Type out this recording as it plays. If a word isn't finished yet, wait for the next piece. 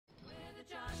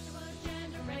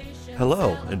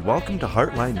Hello, and welcome to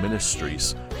Heartline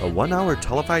Ministries, a 1-hour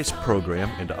televised program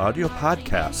and audio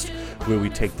podcast where we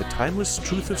take the timeless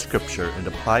truth of Scripture and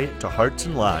apply it to hearts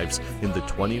and lives in the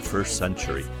 21st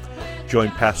century.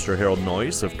 Join Pastor Harold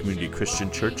Noyes of Community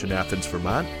Christian Church in Athens,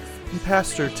 Vermont, and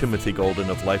Pastor Timothy Golden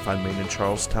of Life on Main in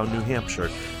Charlestown, New Hampshire,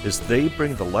 as they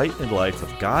bring the light and life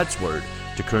of God's Word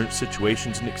to current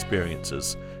situations and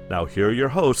experiences. Now here are your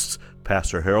hosts,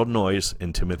 Pastor Harold Noyes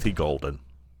and Timothy Golden.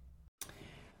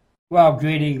 Well,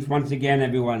 greetings once again,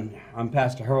 everyone. I'm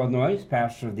Pastor Harold Noyes,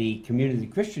 pastor of the Community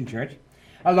Christian Church.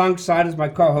 Alongside is my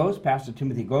co-host, Pastor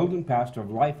Timothy Golden, pastor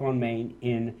of Life on Main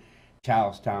in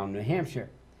Charlestown, New Hampshire.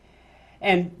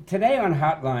 And today on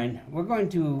Hotline, we're going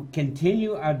to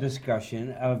continue our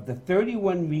discussion of the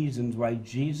 31 reasons why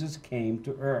Jesus came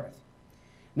to earth.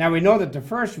 Now, we know that the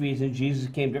first reason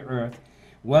Jesus came to earth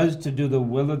was to do the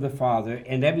will of the Father,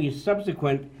 and every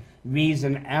subsequent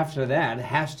reason after that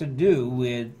has to do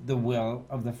with the will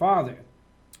of the Father.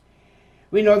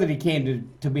 We know that he came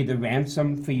to be the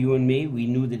ransom for you and me. We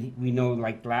know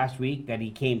like last week that he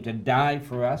came to die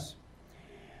for us.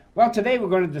 Well, today we're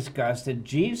going to discuss that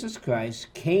Jesus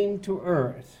Christ came to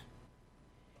earth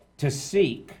to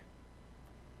seek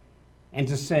and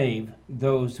to save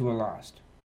those who are lost.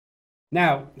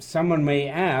 Now, someone may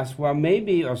ask, well,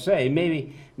 maybe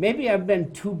I've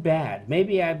been too bad.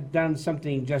 Maybe I've done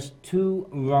something just too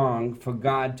wrong for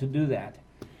God to do that.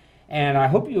 And I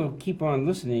hope you'll keep on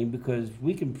listening, because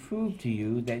we can prove to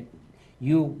you that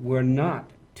you were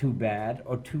not too bad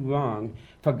or too wrong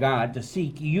for God to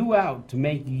seek you out to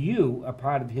make you a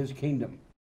part of his kingdom.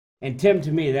 And Tim,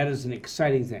 to me, that is an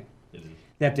exciting thing. It is.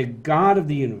 That the God of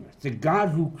the universe, the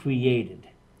God who created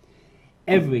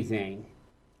everything,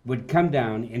 would come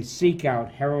down and seek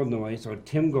out Harold Noyes or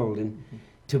Tim Golden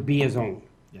to be his own.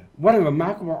 Yeah. What a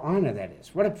remarkable honor that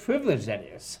is. What a privilege that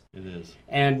is. It is.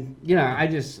 And, I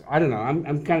don't know,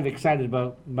 I'm kind of excited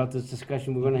about this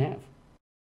discussion we're going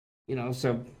to have.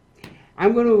 So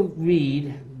I'm going to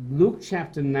read Luke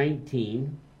chapter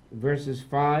 19, verses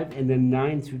 5 and then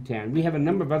 9 through 10. We have a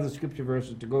number of other scripture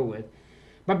verses to go with.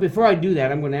 But before I do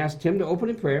that, I'm going to ask Tim to open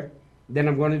in prayer. Then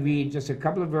I'm going to read just a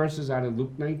couple of verses out of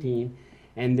Luke 19,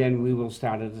 and then we will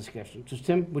start a discussion. So,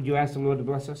 Tim, would you ask the Lord to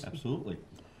bless us? Absolutely.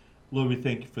 Lord, we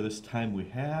thank you for this time we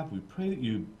have. We pray that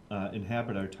you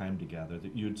inhabit our time together,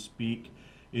 that you'd speak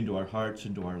into our hearts,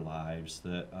 into our lives,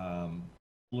 that,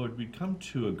 Lord, we'd come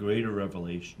to a greater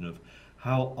revelation of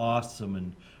how awesome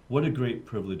and what a great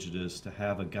privilege it is to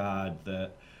have a God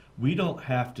that we don't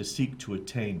have to seek to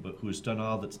attain, but who has done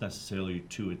all that's necessary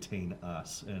to attain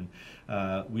us. And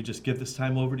we just give this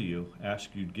time over to you. Ask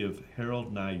you to give Harold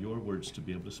and I your words to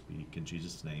be able to speak. In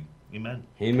Jesus' name, amen.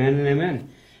 Amen and amen.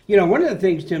 One of the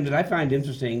things, Tim, that I find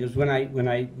interesting is when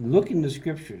I look in the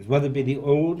scriptures, whether it be the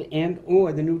Old and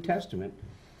or the New Testament,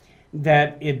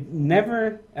 that it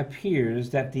never appears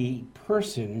that the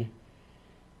person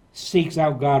seeks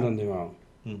out God on their own.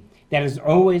 That is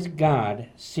always God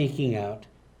seeking out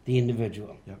the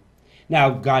individual. Yep. Now,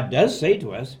 God does say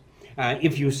to us,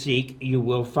 if you seek, you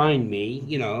will find me.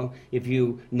 If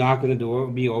you knock on the door, it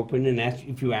will be open, and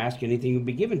if you ask anything, it will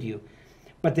be given to you.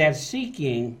 But that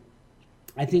seeking,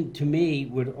 I think, to me,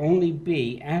 would only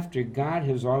be after God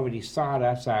has already sought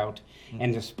us out,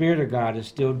 and the Spirit of God is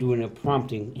still doing a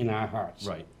prompting in our hearts.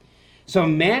 Right. So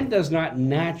man does not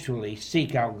naturally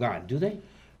seek out God, do they?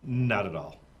 Not at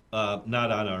all.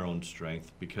 Not on our own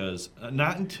strength, because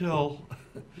not until,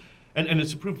 and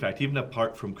it's a proven fact, even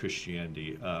apart from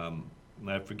Christianity, and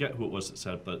I forget who it was that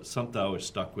said it, but something always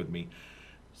stuck with me.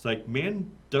 It's like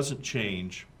man doesn't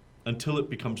change until it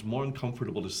becomes more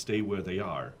uncomfortable to stay where they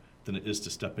are than it is to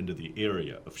step into the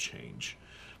area of change.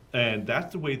 And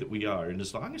that's the way that we are. And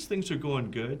as long as things are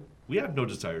going good, we have no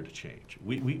desire to change.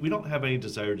 We don't have any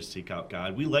desire to seek out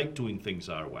God. We like doing things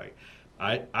our way.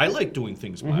 I like doing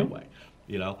things my way.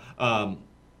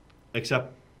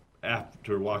 Except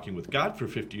after walking with God for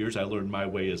 50 years, I learned my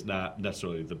way is not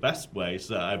necessarily the best way.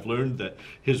 So I've learned that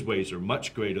his ways are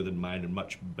much greater than mine and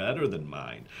much better than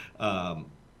mine.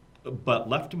 But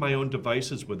left to my own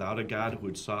devices, without a God who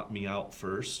had sought me out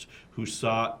first, who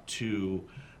sought to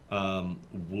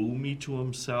woo me to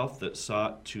himself, that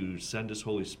sought to send his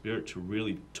Holy Spirit to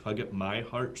really tug at my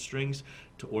heartstrings,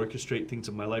 to orchestrate things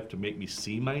in my life, to make me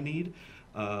see my need,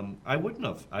 I wouldn't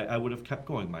have. I would have kept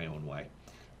going my own way.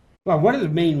 Well, one of the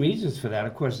main reasons for that,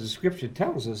 of course, the scripture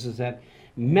tells us, is that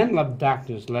men love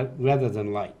darkness rather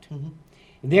than light. Mm-hmm.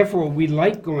 Therefore, we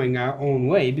like going our own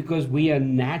way because we are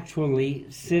naturally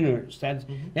sinners.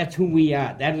 That's who we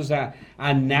are. That is our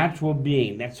natural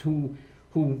being. That's who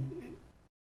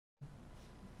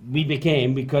we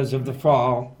became because of the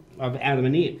fall of Adam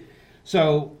and Eve.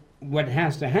 So what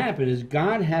has to happen is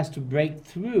God has to break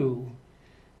through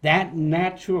that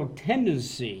natural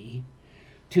tendency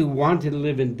to want to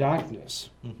live in darkness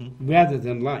rather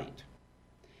than light.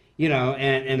 You know,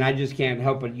 and I just can't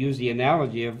help but use the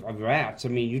analogy of rats. I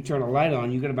mean, you turn a light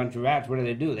on, you get a bunch of rats, what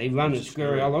do? They run and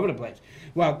scurry all over the place.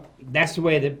 Well, that's the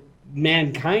way that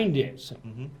mankind is.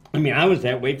 I mean, I was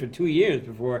that way for 2 years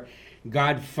before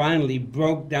God finally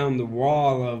broke down the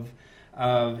wall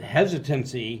of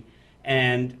hesitancy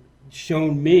and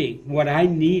shown me what I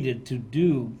needed to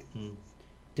do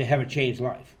to have a changed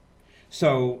life.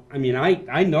 So, I mean,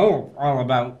 I know all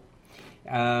about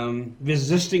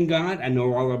resisting God. I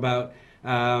know all about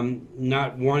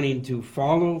not wanting to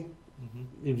follow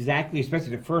exactly,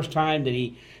 especially the first time that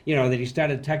he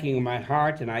started tugging in my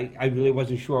heart, and I really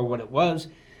wasn't sure what it was,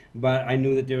 but I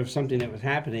knew that there was something that was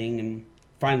happening, and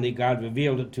finally God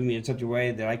revealed it to me in such a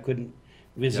way that I couldn't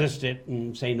resist it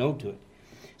and say no to it.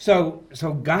 So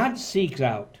God seeks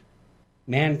out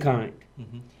mankind.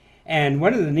 And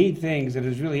one of the neat things that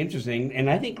is really interesting, and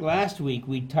I think last week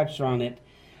we touched on it,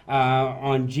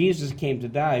 on Jesus Came to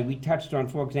Die, we touched on,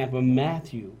 for example,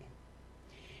 Matthew.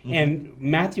 And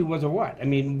Matthew was a what? I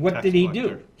mean, what Tax did he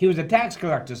collector. do? He was a tax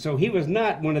collector, so he was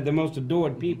not one of the most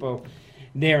adored people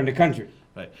there in the country.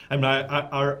 Right. I mean,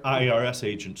 our IRS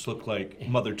agents look like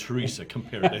Mother Teresa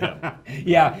compared to him.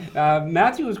 Yeah,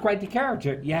 Matthew was quite the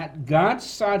character, yet God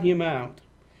sought him out,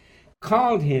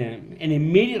 called him, and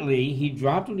immediately he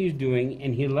dropped what he was doing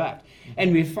and he left.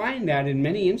 And we find that in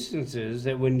many instances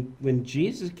that when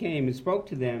Jesus came and spoke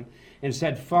to them and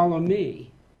said, "Follow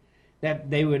me," that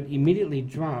they would immediately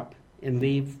drop and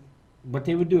leave what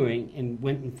they were doing and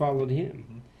went and followed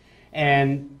him.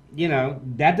 And, you know,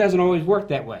 that doesn't always work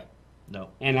that way. No.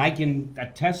 And I can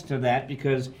attest to that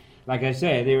because, like I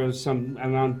said, there was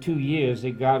around 2 years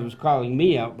that God was calling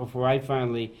me out before I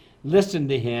finally listened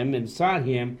to him and sought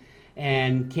him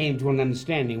and came to an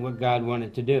understanding what God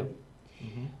wanted to do.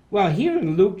 Well, here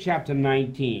in Luke chapter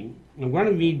 19, I want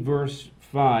to read verse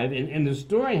 5, and the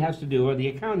story has to do, or the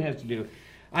account has to do,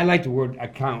 I like the word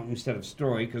account instead of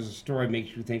story because a story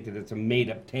makes you think that it's a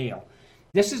made-up tale.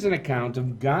 This is an account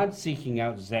of God seeking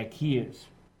out Zacchaeus.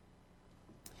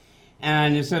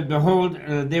 And it said, "Behold,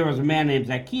 there was a man named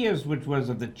Zacchaeus, which was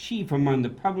of the chief among the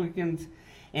publicans,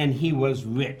 and he was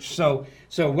rich." So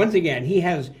once again, he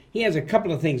has a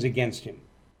couple of things against him,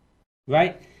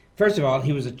 right? First of all,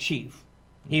 he was a chief.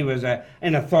 He was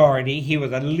an authority. He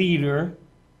was a leader,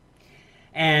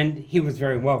 and he was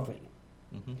very wealthy.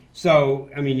 So,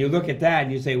 I mean, you look at that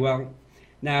and you say, well,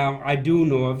 now I do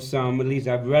know of some, at least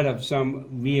I've read of some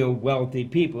real wealthy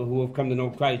people who have come to know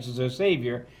Christ as their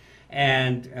Savior,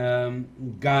 and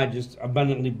God just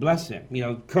abundantly blessed them. You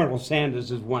know, Colonel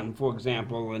Sanders is one, for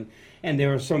example, and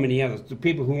there are so many others. The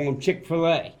people who own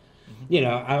Chick-fil-A, you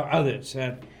know, are others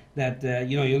that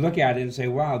you know, you look at it and say,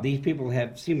 wow, these people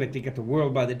seem like they got the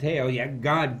world by the tail, yet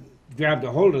God grabbed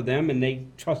a hold of them and they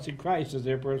trusted Christ as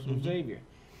their personal Savior.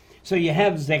 So you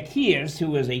have Zacchaeus,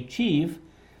 who was a chief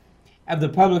of the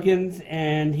publicans,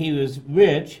 and he was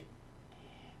rich.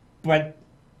 But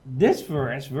this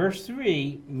verse, verse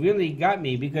 3, really got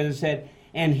me because it said,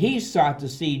 "And he sought to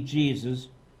see Jesus,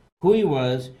 who he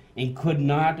was, and could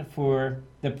not for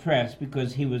the press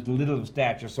because he was little of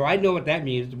stature." So I know what that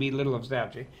means, to be little of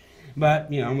stature.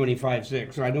 But, you know, I'm only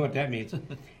 5'6", so I know what that means.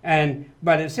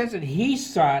 But it says that he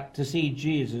sought to see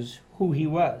Jesus, who he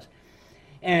was.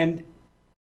 And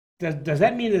does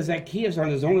that mean that Zacchaeus on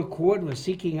his own accord was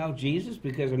seeking out Jesus?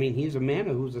 Because, I mean, he's a man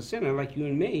who's a sinner like you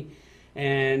and me,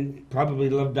 and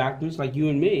probably loved darkness like you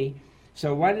and me.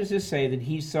 So why does this say that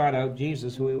he sought out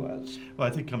Jesus, who he was? Well,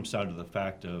 I think it comes down to the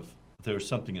fact of there's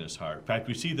something in his heart. In fact,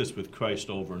 we see this with Christ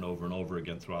over and over and over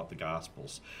again throughout the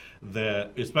Gospels,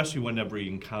 that especially whenever he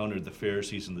encountered the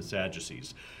Pharisees and the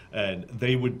Sadducees, and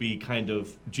they would be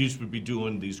Jesus would be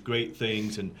doing these great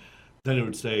things, and then it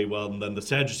would say, well, and then the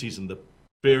Sadducees and the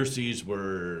Pharisees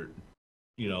were,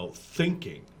 you know,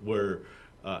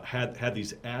 had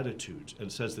these attitudes, and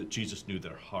it says that Jesus knew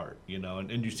their heart, you know,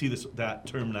 and you see that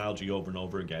terminology over and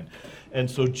over again. And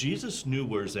so Jesus knew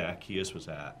where Zacchaeus was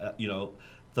at. You know,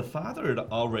 the Father had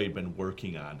already been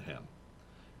working on him,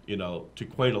 you know, to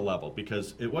quite a level,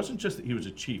 because it wasn't just that he was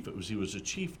a chief, he was a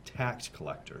chief tax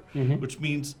collector, which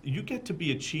means you get to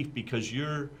be a chief because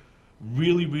you're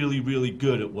really, really, really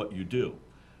good at what you do.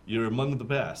 You're among the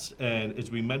best. And as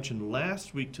we mentioned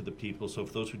last week to the people, so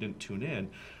for those who didn't tune in,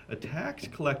 a tax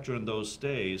collector in those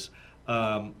days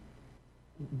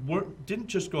didn't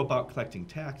just go about collecting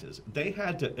taxes. They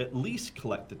had to at least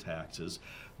collect the taxes,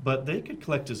 but they could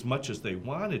collect as much as they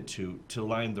wanted to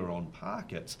line their own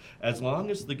pockets. As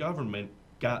long as the government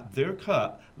got their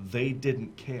cut, they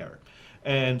didn't care.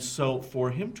 And so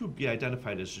for him to be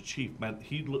identified as a chief meant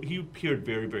he appeared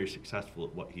very, very successful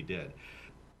at what he did.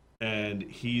 And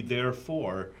he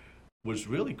therefore was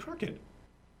really crooked.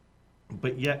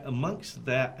 But yet amongst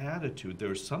that attitude, there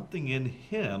was something in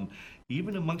him,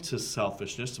 even amongst his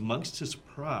selfishness, amongst his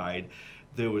pride,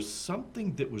 there was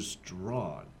something that was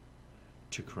drawn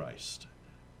to Christ.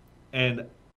 And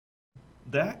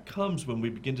that comes when we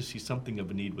begin to see something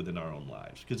of a need within our own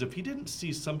lives. Because if he didn't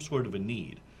see some sort of a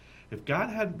need, if God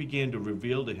hadn't began to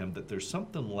reveal to him that there's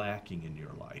something lacking in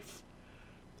your life,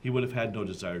 he would have had no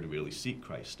desire to really seek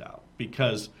Christ out,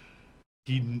 because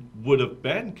he would have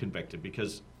been convicted.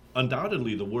 Because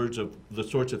undoubtedly the words of the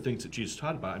sorts of things that Jesus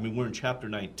taught about, I mean, we're in chapter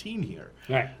 19 here.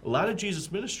 Right. A lot of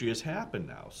Jesus' ministry has happened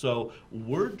now. So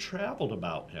word traveled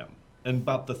about him and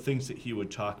about the things that he would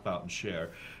talk about and share.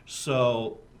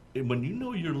 So when you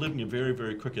know you're living a very,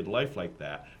 very crooked life like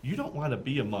that, you don't want to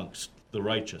be amongst the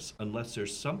righteous unless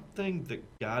there's something that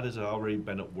God has already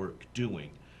been at work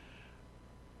doing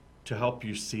to help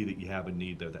you see that you have a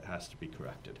need there that has to be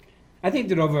corrected. I think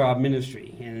that over our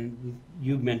ministry, and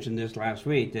you mentioned this last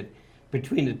week, that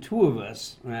between the two of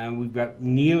us, we've got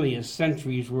nearly a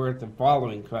century's worth of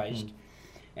following Christ.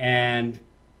 And,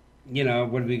 you know,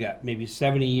 what have we got? Maybe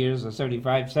 70 years or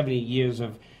 75, 70 years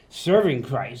of serving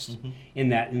Christ in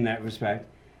that respect.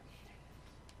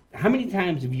 How many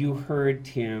times have you heard,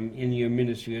 Tim, in your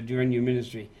ministry or during your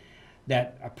ministry,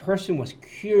 that a person was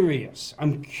curious?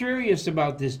 I'm curious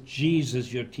about this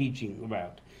Jesus you're teaching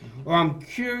about. Or I'm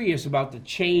curious about the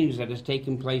change that has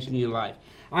taken place in your life.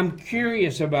 I'm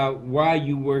curious about why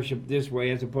you worship this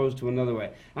way as opposed to another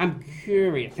way. I'm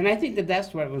curious. And I think that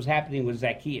that's what was happening with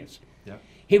Zacchaeus. Yeah.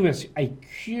 He was a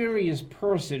curious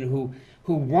person who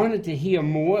wanted to hear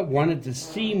more, wanted to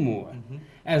see more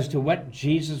as to what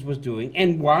Jesus was doing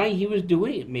and why he was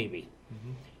doing it, maybe.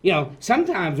 You know,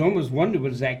 sometimes I almost wonder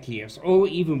with Zacchaeus, or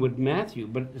even with Matthew,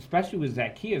 but especially with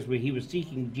Zacchaeus, where he was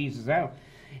seeking Jesus out,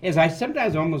 is I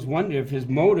sometimes almost wonder if his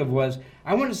motive was,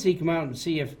 I want to seek him out and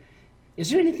see is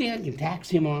there anything I can tax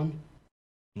him on?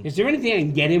 Is there anything I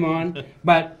can get him on?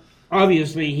 But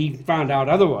obviously he found out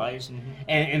otherwise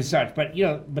and such. But, you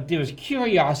know, but there was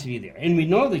curiosity there. And we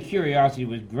know the curiosity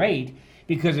was great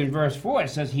because in verse 4 it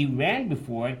says he ran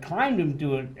before it, climbed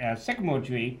into a sycamore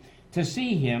tree to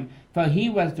see him, for he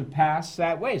was to pass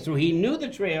that way. So he knew the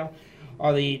trail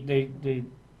or the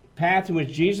path in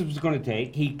which Jesus was going to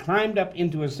take. He climbed up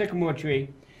into a sycamore tree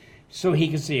so he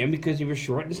could see him because he was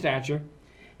short in stature.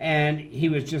 And he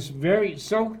was just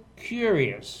so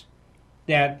curious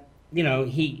that, you know,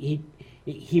 he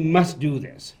must do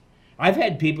this. I've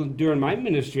had people during my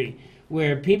ministry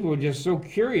where people were just so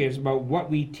curious about what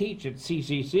we teach at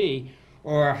CCC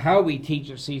or how we teach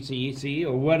at CCEC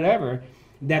or whatever,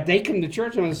 that they come to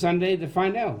church on a Sunday to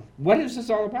find out, what is this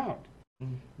all about?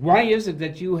 Why is it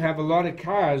that you have a lot of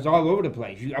cars all over the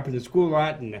place? You up in the school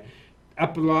lot and the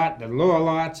upper lot, the lower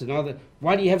lots and all that.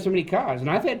 Why do you have so many cars? And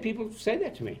I've had people say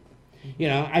that to me. You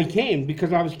know, I came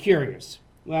because I was curious.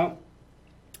 Well,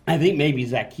 I think maybe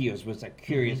Zacchaeus was a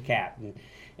curious cat.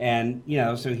 And you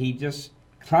know, so he just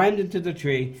climbed into the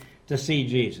tree to see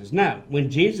Jesus. Now, when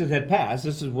Jesus had passed,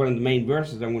 this is one of the main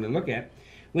verses I'm going to look at.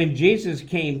 When Jesus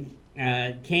came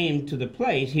to the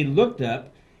place, he looked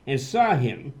up and saw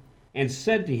him and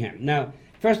said to him. Now,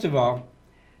 first of all,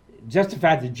 just the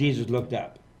fact that Jesus looked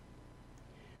up.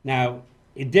 Now,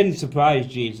 it didn't surprise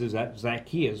Jesus that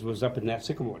Zacchaeus was up in that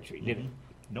sycamore tree, did it?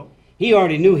 Nope. He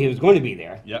already knew he was going to be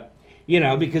there. Yep. You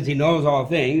know, because he knows all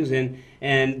things,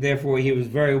 and therefore he was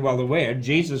very well aware.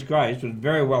 Jesus Christ was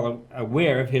very well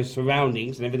aware of his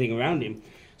surroundings and everything around him.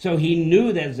 So he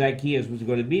knew that Zacchaeus was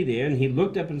going to be there, and he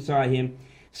looked up and saw him.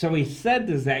 So he said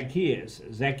to Zacchaeus,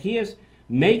 Zacchaeus,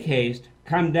 make haste,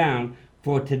 come down,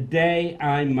 for today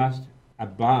I must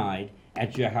abide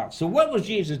at your house. So what was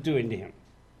Jesus doing to him?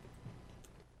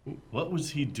 What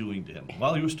was he doing to him?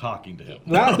 Well, he was talking to him.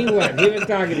 Well, he was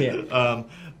talking to him.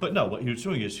 But no, what he was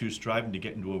doing is he was striving to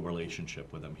get into a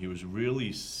relationship with him. He was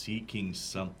really seeking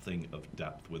something of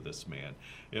depth with this man.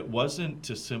 It wasn't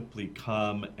to simply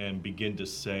come and begin to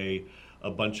say a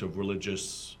bunch of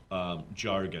religious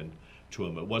jargon to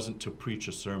him. It wasn't to preach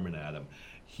a sermon at him.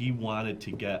 He wanted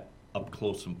to get up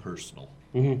close and personal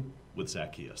with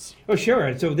Zacchaeus. Oh, sure.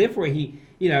 And so therefore he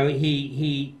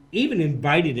even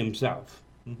invited himself,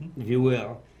 if you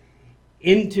will,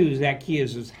 into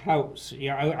Zacchaeus' house. You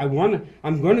know,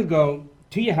 I'm going to go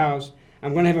to your house.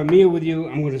 I'm going to have a meal with you.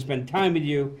 I'm going to spend time with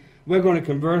you. We're going to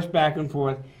converse back and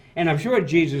forth. And I'm sure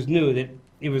Jesus knew that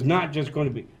it was not just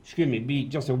going to be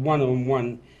just a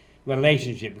one-on-one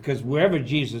relationship, because wherever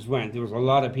Jesus went, there was a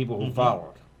lot of people who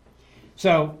followed.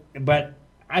 So, but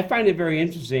I find it very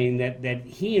interesting that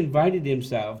he invited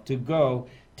himself to go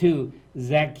to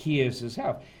Zacchaeus'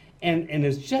 house. And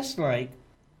it's just like,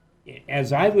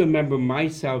 as I remember my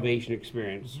salvation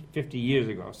experience 50 years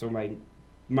ago, so my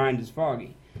mind is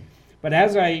foggy. But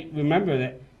as I remember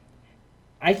that,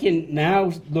 I can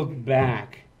now look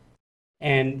back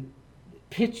and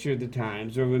picture the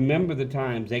times or remember the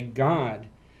times that God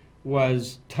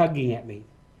was tugging at me,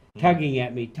 trying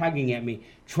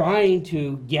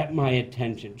to get my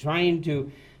attention, trying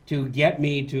to get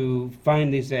me to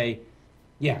finally say,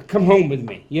 yeah, come home with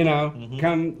me,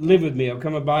 come live with me, or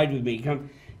come abide with me,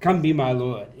 come be my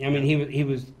Lord. I mean, he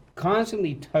was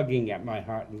constantly tugging at my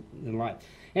heart and life.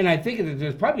 And I think that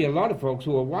there's probably a lot of folks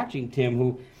who are watching,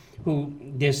 Tim, who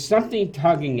there's something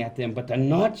tugging at them, but they're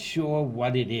not sure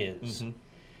what it is.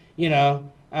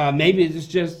 Maybe it's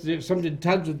just there's something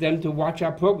tugs at them to watch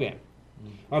our program.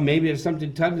 Or maybe it's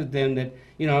something tugs at them that,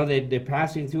 they're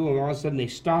passing through and all of a sudden they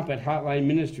stop at Hotline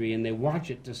Ministry and they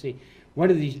watch it to see, what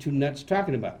are these two nuts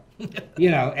talking about?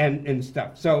 And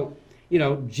stuff. So,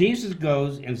 Jesus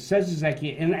goes and says to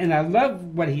Zacchaeus, and I love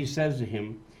what he says to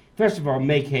him. First of all,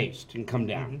 make haste and come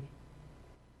down.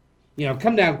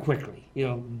 Come down quickly.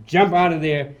 Jump out of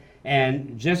there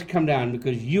and just come down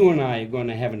because you and I are going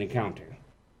to have an encounter.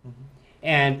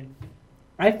 And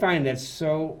I find that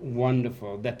so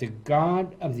wonderful that the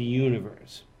God of the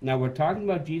universe, now we're talking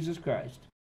about Jesus Christ,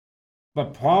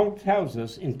 but Paul tells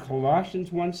us in Colossians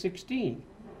 1:16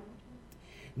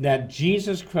 that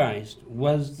Jesus Christ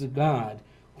was the God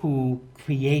who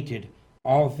created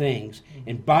all things,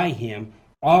 and by him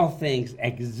all things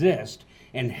exist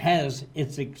and has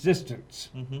its existence.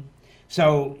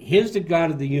 So here's the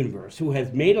God of the universe who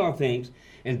has made all things,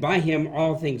 and by him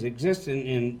all things exist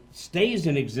and stays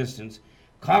in existence,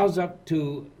 calls up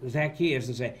to Zacchaeus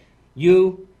and say,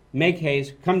 you make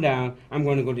haste, come down, I'm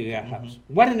going to go to your house.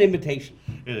 What an invitation.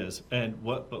 It is. But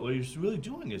what he was really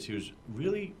doing is he was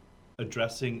really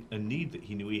addressing a need that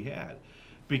he knew he had.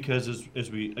 Because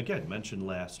as we, again, mentioned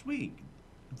last week,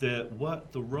 that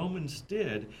what the Romans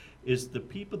did is the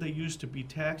people they used to be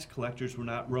tax collectors were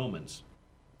not Romans.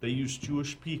 They used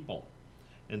Jewish people.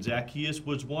 And Zacchaeus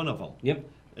was one of them. Yep.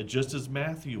 Just as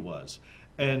Matthew was.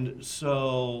 And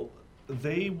so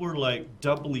they were like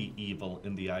doubly evil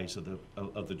in the eyes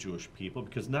of the Jewish people,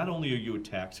 because not only are you a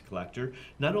tax collector,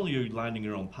 not only are you lining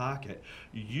your own pocket,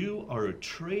 you are a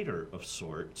traitor of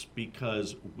sorts,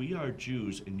 because we are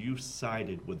Jews and you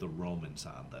sided with the Romans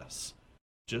on this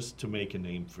just to make a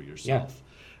name for yourself.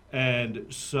 Yeah. And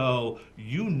so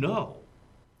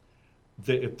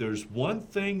that if there's one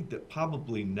thing that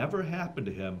probably never happened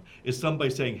to him is somebody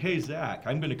saying, hey, Zach,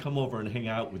 I'm going to come over and hang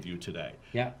out with you today.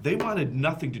 Yeah. They wanted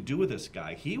nothing to do with this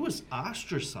guy. He was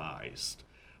ostracized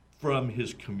from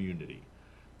his community.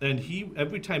 And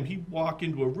every time he walked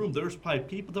into a room, there was probably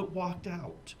people that walked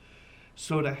out.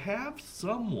 So to have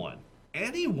someone,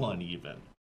 anyone even,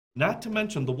 not to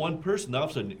mention the one person, all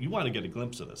of a sudden you want to get a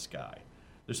glimpse of this guy.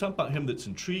 There's something about him that's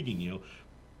intriguing you.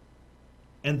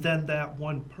 And then that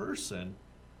one person,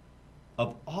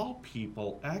 of all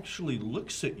people, actually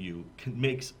looks at you,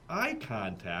 makes eye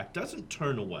contact, doesn't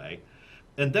turn away,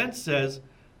 and then says,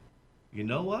 you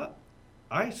know what?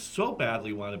 I so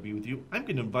badly want to be with you, I'm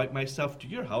going to invite myself to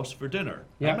your house for dinner.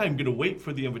 Yeah. I'm going to wait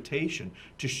for the invitation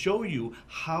to show you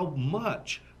how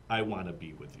much I want to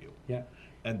be with you. Yeah.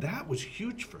 And that was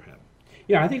huge for him.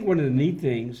 Yeah, I think one of the neat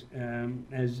things,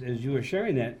 as you were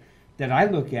sharing that I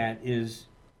look at is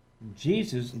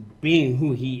Jesus, being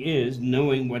who he is,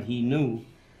 knowing what he knew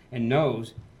and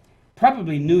knows,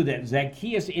 probably knew that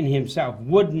Zacchaeus in himself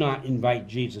would not invite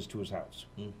Jesus to his house.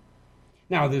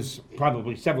 Now, there's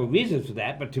probably several reasons for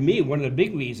that, but to me, one of the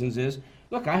big reasons is,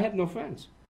 look, I have no friends.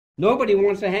 Nobody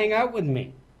wants to hang out with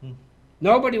me.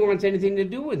 Nobody wants anything to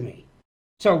do with me.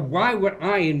 So why would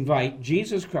I invite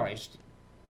Jesus Christ,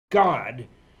 God,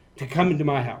 to come into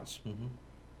my house?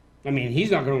 I mean,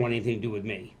 he's not going to want anything to do with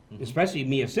me, especially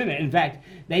me, a sinner. In fact,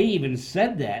 they even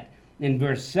said that in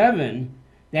verse 7,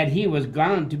 that he was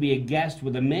gone to be a guest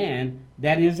with a man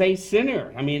that is a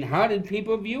sinner. I mean, how did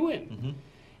people view him?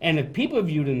 And if people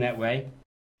viewed him that way,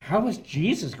 how was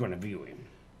Jesus going to view him?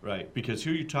 Right, because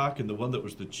here you're talking the one that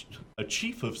was a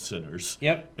chief of sinners,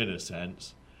 Yep. in a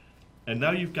sense. And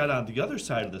now you've got on the other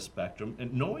side of the spectrum,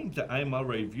 and knowing that I'm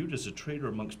already viewed as a traitor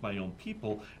amongst my own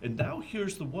people, and now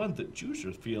here's the one that Jews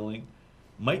are feeling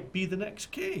might be the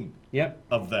next king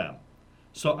of them.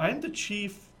 So I'm the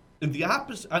chief in the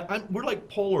opposite. We're like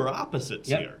polar opposites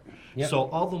here. Yep. So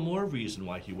all the more reason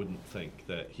why he wouldn't think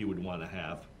that he would want to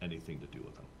have anything to do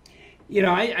with them. You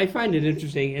know, I find it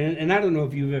interesting, and I don't know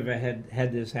if you've ever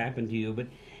had this happen to you, but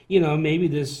maybe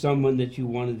there's someone that you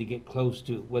wanted to get close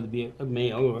to, whether it be a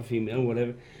male or a female,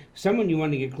 whatever, someone you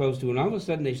want to get close to, and all of a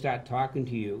sudden they start talking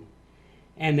to you,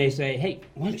 and they say, hey,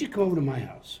 why don't you come over to my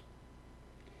house?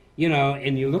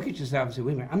 And you look at yourself and say,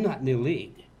 wait a minute, I'm not in their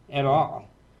league at all.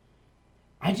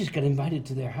 I just got invited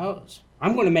to their house.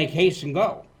 I'm going to make haste and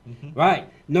go. Right.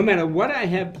 No matter what I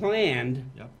have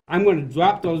planned, I'm going to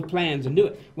drop those plans and do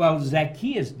it. Well,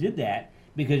 Zacchaeus did that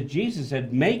because Jesus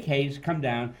said, make haste, come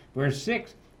down. Verse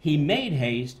 6, he made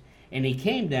haste and he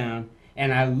came down.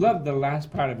 And I love the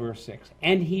last part of verse 6.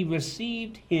 And he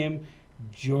received him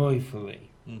joyfully.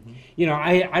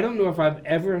 I don't know if I've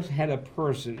ever had a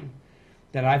person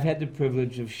that I've had the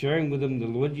privilege of sharing with them the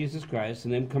Lord Jesus Christ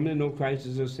and them coming to know Christ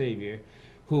as their Savior,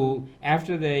 who,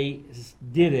 after they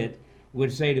did it,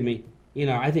 would say to me,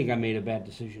 I think I made a bad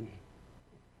decision.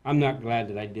 I'm not glad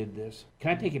that I did this.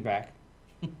 Can I take it back?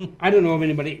 I don't know of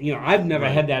anybody, I've never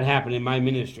had that happen in my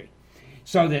ministry.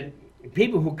 So that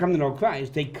people who come to know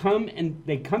Christ, they come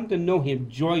to know him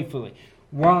joyfully.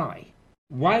 Why?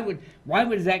 Why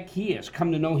would Zacchaeus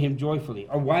come to know him joyfully?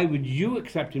 Or why would you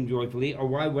accept him joyfully? Or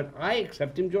why would I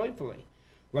accept him joyfully?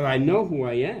 Well, I know who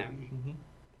I am.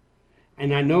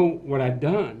 And I know what I've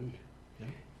done.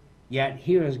 Yet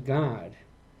here is God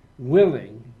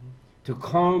willing to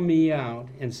call me out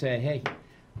and say, hey,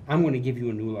 I'm going to give you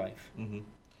a new life.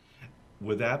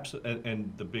 With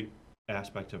and the big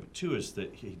aspect of it too is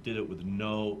that he did it with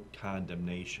no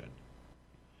condemnation.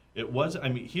 It was,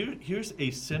 here's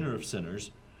a sinner of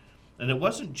sinners, and it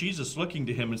wasn't Jesus looking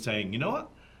to him and saying, you know what,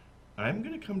 I'm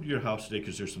going to come to your house today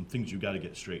because there's some things you got to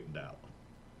get straightened out.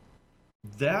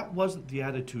 That wasn't the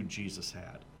attitude Jesus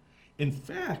had. In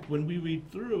fact, when we read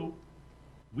through,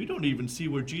 we don't even see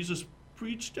where Jesus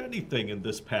preached anything in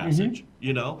this passage,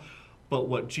 But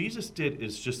what Jesus did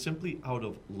is just simply out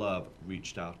of love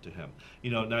reached out to him.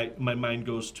 Now my mind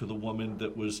goes to the woman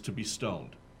that was to be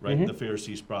stoned, right? The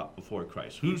Pharisees brought before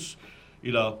Christ. Who's,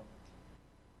 what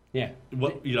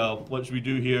should we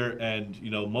do here? And,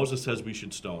 Moses says we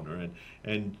should stone her.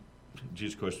 And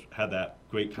Jesus, of course, had that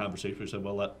great conversation where he said,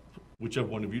 well, whichever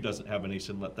one of you doesn't have any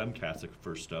sin, let them cast the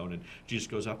first stone. And Jesus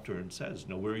goes up to her and says,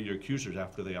 where are your accusers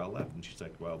after they all left? And she's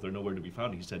like, well, they're nowhere to be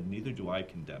found. He said, neither do I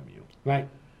condemn you. Right.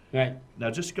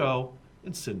 Now just go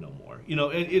and sin no more.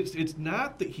 It's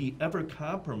not that he ever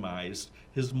compromised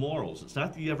his morals. It's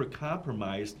not that he ever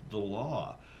compromised the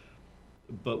law.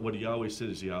 But what he always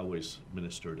did is he always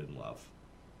ministered in love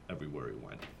everywhere he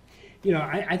went.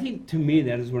 I think to me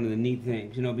that is one of the neat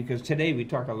things, because today we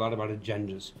talk a lot about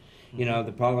agendas.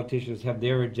 The politicians have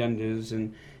their agendas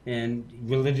and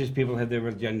religious people have their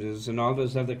agendas and all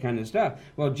this other kind of stuff.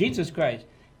 Well, Jesus Christ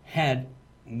had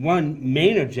one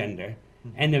main agenda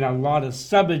and then a lot of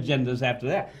sub-agendas after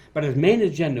that. But his main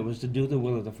agenda was to do the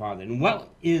will of the Father. And what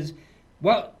is,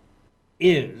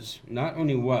 not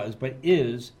only was, but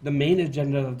is the main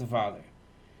agenda of the Father?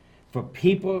 For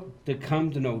people to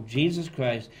come to know Jesus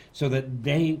Christ so that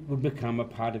they would become a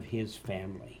part of his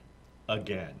family.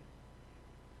 Again.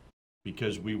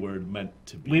 Because we were meant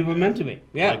to be. We were meant to be,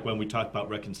 yeah. Like when we talk about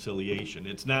reconciliation.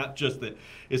 It's not just that,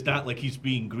 it's not like he's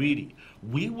being greedy.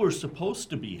 We were supposed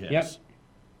to be his.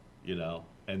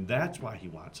 And that's why he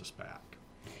wants us back.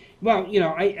 Well,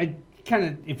 I kind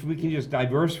of, if we can just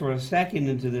diverse for a second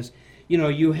into this,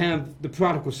 you have the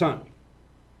prodigal son.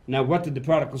 Now, what did the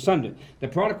prodigal son do? The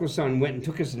prodigal son went and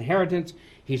took his inheritance.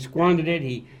 He squandered it.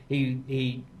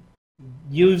 He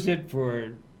used it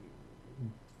for,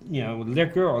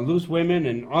 liquor or loose women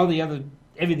and all the other,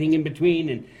 everything in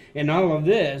between and all of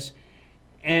this.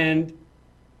 And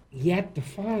yet the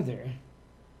father,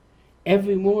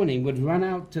 every morning, would run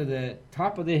out to the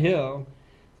top of the hill,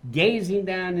 gazing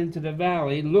down into the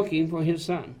valley, looking for his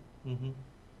son.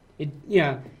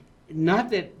 Not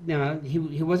that he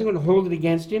wasn't going to hold it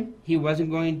against him. He wasn't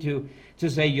going to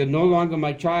say, you're no longer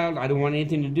my child. I don't want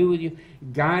anything to do with you.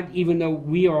 God, even though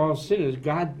we are all sinners,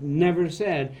 God never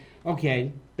said,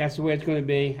 okay, that's the way it's going to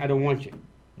be. I don't want you.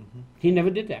 He never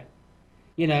did that.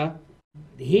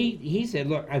 He said,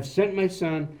 look, I've sent my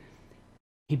son.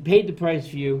 He paid the price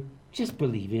for you. Just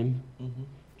believe him.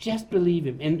 Just believe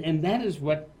him. And that is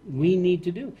what we need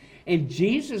to do. And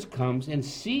Jesus comes and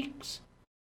seeks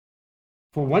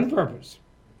for one purpose.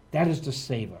 That is to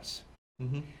save us.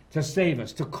 To save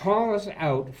us. To call us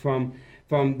out from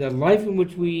the life in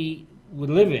which we were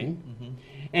living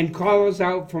and call us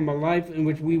out from a life in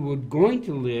which we were going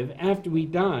to live after we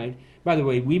died. By the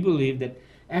way, we believe that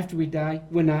after we die,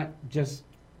 we're not just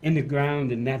in the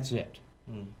ground and that's it.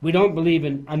 We don't believe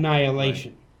in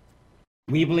annihilation.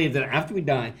 We believe that after we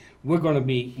die, we're going to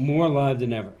be more alive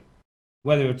than ever.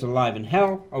 Whether it's alive in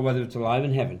hell or whether it's alive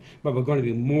in heaven. But we're going to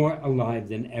be more alive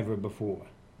than ever before.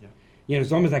 You know,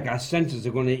 it's almost like our senses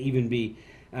are going to even be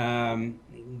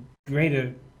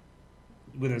greater,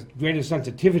 with a greater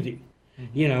sensitivity,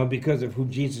 you know, because of who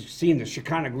Jesus, seeing the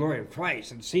Shekinah glory of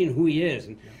Christ and seeing who he is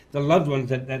and the loved ones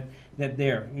that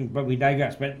there. But we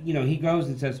digress. But, you know, he goes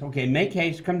and says, okay, make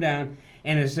haste, come down.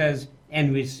 And it says,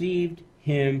 and received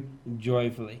him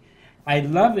joyfully. I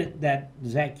love it that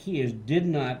Zacchaeus did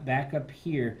not back up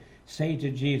here say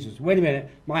to Jesus, wait a minute,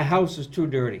 my house is too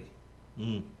dirty.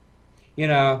 You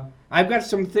know, I've got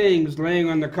some things laying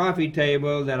on the coffee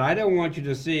table that I don't want you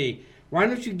to see. Why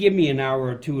don't you give me an hour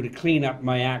or two to clean up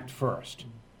my act first?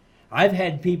 I've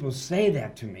had people say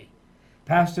that to me.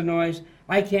 Pastor Noyes,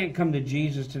 I can't come to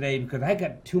Jesus today because I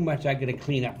got too much I got to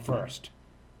clean up first.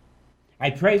 I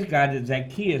praise God that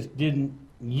Zacchaeus didn't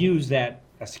use that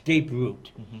escape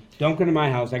route. Don't come to my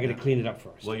house, I got to clean it up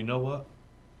first. Well, you know what?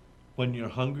 When you're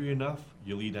hungry enough,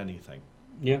 you'll eat anything.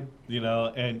 Yeah. You know,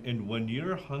 and when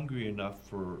you're hungry enough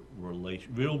for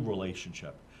real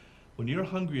relationship, when you're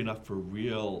hungry enough for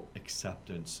real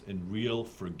acceptance and real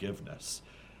forgiveness,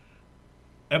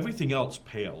 everything else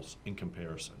pales in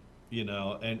comparison. You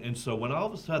know, and so when all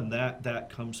of a sudden that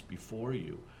comes before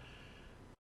you,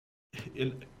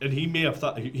 and he may have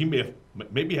thought,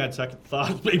 maybe had second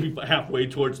thoughts, maybe halfway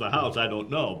towards the house, I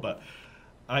don't know, but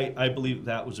I believe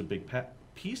that was a big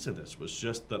piece of this, was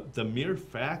just the mere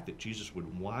fact that Jesus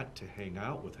would want to hang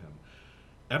out with him.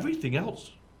 Everything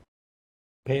else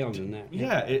paled in that.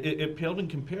 Yeah, it paled in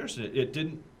comparison. It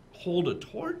didn't hold a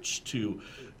torch to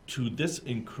this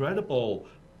incredible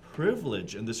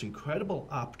privilege and this incredible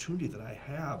opportunity that I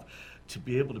have to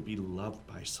be able to be loved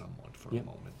by someone for a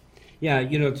moment. Yeah,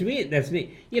 you know, to me, that's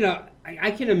neat. You know,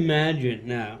 I can imagine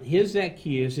now, here's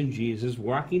Zacchaeus and Jesus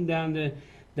walking down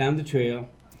the trail,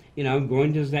 you know,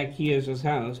 going to Zacchaeus'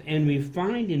 house, and we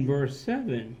find in verse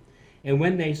 7, and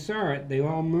when they saw it, they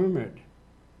all murmured.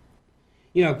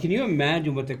 You know, can you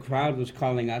imagine what the crowd was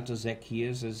calling out to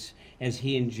Zacchaeus as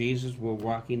he and Jesus were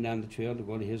walking down the trail to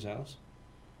go to his house?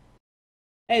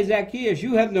 Hey, Zacchaeus,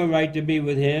 you have no right to be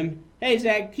with him. Hey,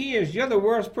 Zacchaeus, you're the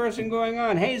worst person going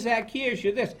on. Hey, Zacchaeus,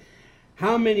 you're this.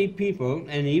 How many people,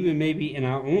 and even maybe in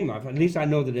our own life, at least I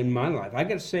know that in my life, I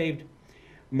got saved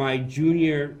my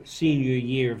senior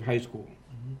year of high school.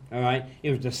 All right?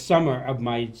 It was the summer of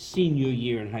my senior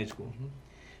year in high school.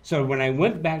 So when I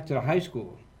went back to the high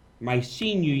school, my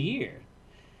senior year,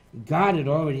 God had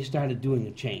already started doing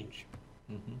a change,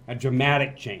 a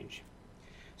dramatic change.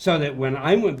 So that when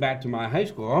I went back to my high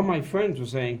school, all my friends were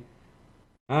saying,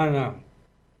 I don't know,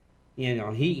 you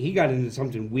know, he got into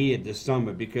something weird this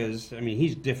summer because, I mean,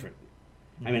 he's different.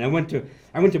 I mean, I went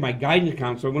to my guidance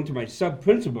counselor, I went to my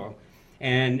sub-principal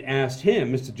and asked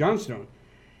him, Mr. Johnstone,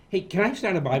 hey, can I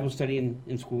start a Bible study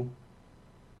in school?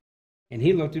 And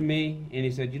he looked at me and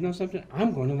he said, you know something,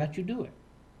 I'm going to let you do it.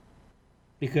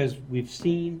 Because we've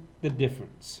seen the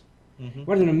difference.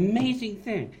 What an amazing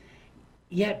thing.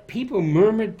 Yet people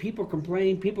murmured, people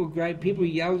complained, people griped, people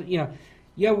yelled, you know,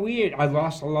 yeah, weird. I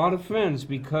lost a lot of friends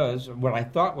because, what I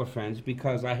thought were friends,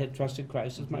 because I had trusted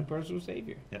Christ as my personal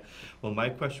Savior. Yeah. Well, my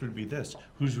question would be this: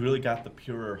 who's really got the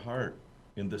purer heart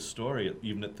in this story,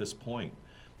 even at this point?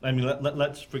 I mean,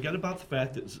 let's forget about the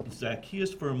fact that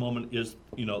Zacchaeus for a moment is,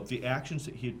 you know, the actions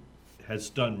that he has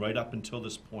done right up until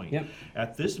this point. Yep.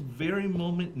 At this very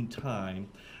moment in time,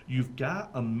 you've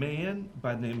got a man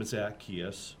by the name of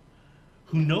Zacchaeus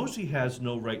who knows he has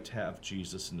no right to have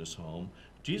Jesus in his home.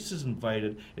 Jesus is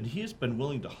invited, and he has been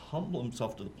willing to humble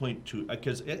himself to the point to,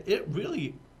 because it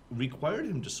really required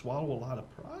him to swallow a lot of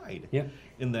pride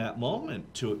in that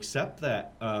moment to accept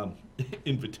that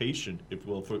invitation, if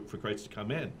you will, for Christ to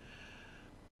come in.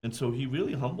 And so he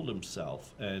really humbled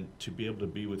himself and to be able to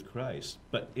be with Christ.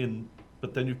 But then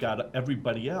you've got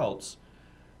everybody else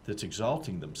that's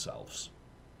exalting themselves.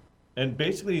 And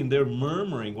basically in their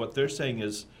murmuring, what they're saying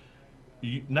is,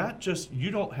 not just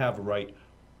you don't have a right,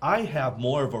 I have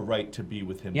more of a right to be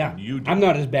with him than you do. I'm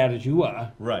not as bad as you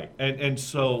are. Right. And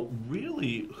so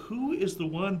really, who is the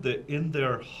one that in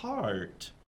their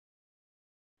heart,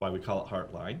 why we call it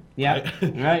Heartline,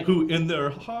 Right. who in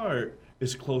their heart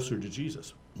is closer to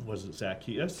Jesus? Was it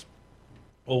Zacchaeus?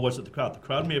 Or was it the crowd? The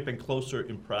crowd may have been closer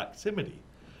in proximity,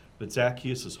 but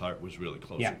Zacchaeus' heart was really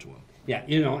closer to him. Yeah,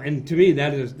 you know, and to me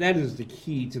that is the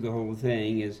key to the whole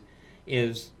thing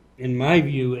is in my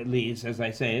view, at least, as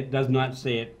I say, it does not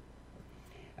say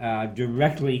it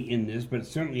directly in this, but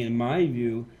certainly in my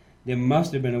view, there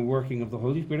must have been a working of the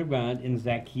Holy Spirit of God in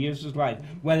Zacchaeus' life.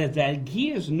 Whether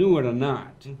Zacchaeus knew it or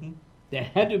not, there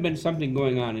had to have been something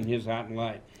going on in his heart and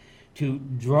life to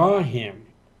draw him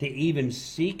to even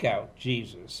seek out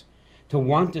Jesus, to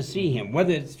want to see him,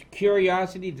 whether it's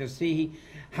curiosity to see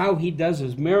how he does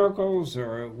his miracles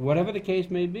or whatever the case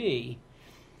may be.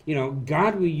 You know,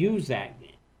 God will use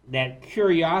that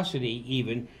curiosity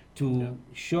even to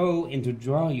show and to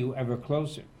draw you ever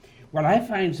closer. What I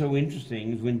find so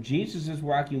interesting is when Jesus is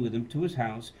walking with him to his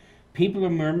house, people are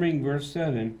murmuring, verse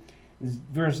 7.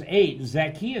 Verse 8,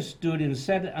 Zacchaeus stood and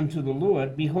said unto the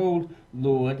Lord, Behold,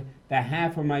 Lord, the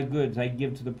half of my goods I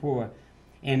give to the poor.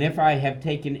 And if I have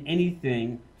taken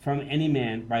anything from any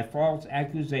man by false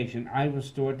accusation, I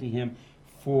restore to him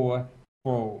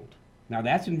fourfold. Now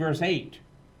that's in verse 8.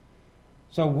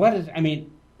 So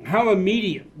how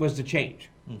immediate was the change?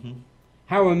 Mm-hmm.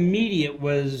 How immediate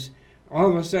was all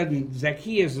of a sudden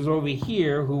Zacchaeus is over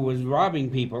here who was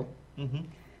robbing people. Mm-hmm.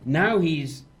 Now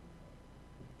he's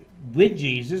with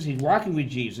Jesus, he's walking with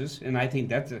Jesus, and I think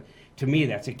to me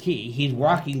that's a key. He's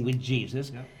walking with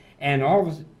Jesus, Yep.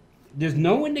 and there's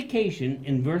no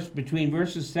indication between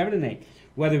verses 7 and 8,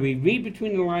 whether we read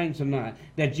between the lines or not,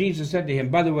 that Jesus said to him,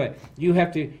 by the way, you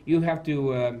have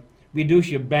to reduce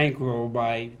your bankroll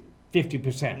by 50%.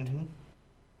 Mm-hmm.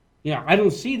 You know, I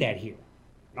don't see that here.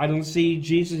 I don't see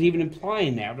Jesus even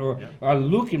implying that, or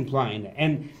Luke implying that.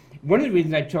 And one of the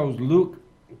reasons I chose Luke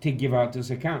to give out this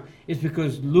account is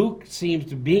because Luke seems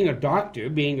to, being a doctor,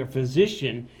 being a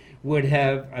physician, would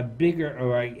have a bigger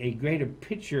or a greater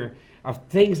picture of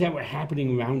things that were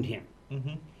happening around him.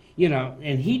 Mm-hmm. You know,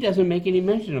 and he doesn't make any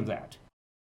mention of that.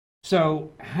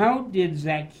 So how did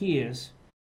Zacchaeus,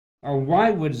 or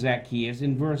why would Zacchaeus,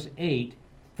 in verse 8,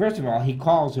 first of all, he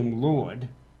calls him Lord,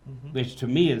 Mm-hmm. which to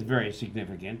me is very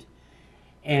significant,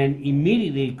 and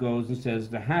immediately it goes and says,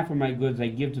 the half of my goods I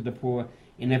give to the poor,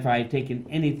 and if I have taken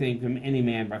anything from any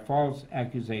man by false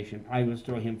accusation, I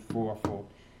restore him fourfold.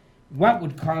 What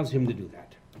would cause him to do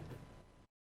that?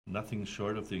 Nothing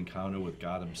short of the encounter with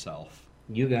God himself.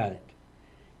 You got it.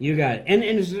 You got it. And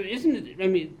isn't it, I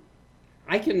mean,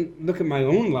 I can look at my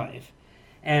own life,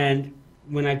 and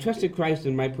when I trusted Christ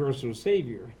as my personal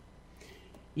Savior,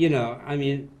 you know, I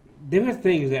mean, there were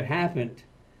things that happened,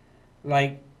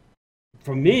 like,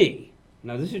 for me,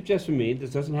 now this is just for me,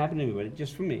 this doesn't happen to anybody,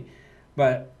 just for me,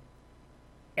 but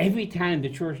every time the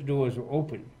church doors were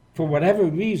open, for whatever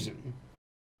reason,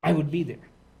 I would be there.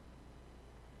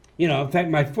 You know, in fact,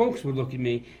 my folks would look at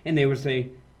me and they would say,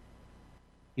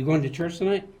 you going to church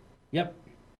tonight? Yep.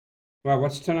 Well,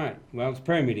 what's tonight? Well, it's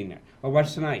prayer meeting night. Oh,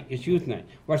 what's tonight? It's youth night.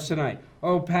 What's tonight?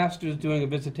 Oh, pastor's doing a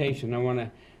visitation. I want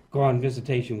to go on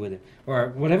visitation with him. Or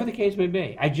whatever the case may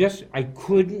be. I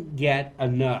couldn't get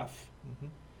enough.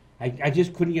 Mm-hmm. I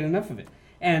just couldn't get enough of it.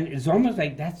 And it's almost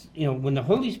like that's, you know, when the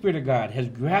Holy Spirit of God has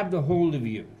grabbed a hold of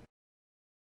you,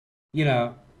 you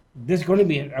know, there's going to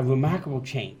be a remarkable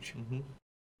change. Mm-hmm.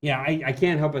 Yeah, I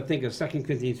can't help but think of 2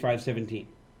 Corinthians 5:17.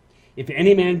 If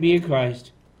any man be in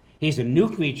Christ, he's a new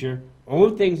creature.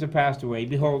 Old things have passed away.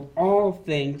 Behold, all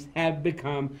things have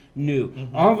become new.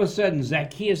 Mm-hmm. All of a sudden,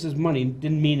 Zacchaeus' money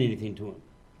didn't mean anything to him.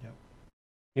 Yep.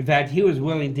 In fact, he was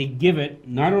willing to give it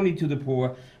not only to the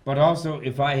poor, but also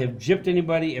if I have gypped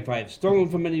anybody, if I have stolen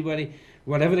from anybody,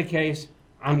 whatever the case,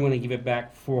 I'm going to give it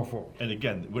back fourfold. And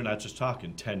again, we're not just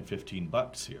talking 10, 15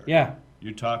 bucks here. Yeah.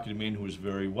 You're talking to a man who is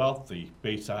very wealthy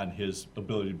based on his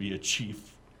ability to be a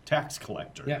chief tax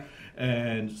collector. Yeah.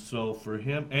 And so for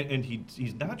him, and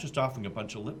he's not just offering a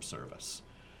bunch of lip service.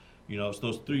 You know, it's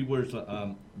those three words,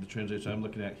 the translation I'm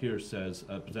looking at here says,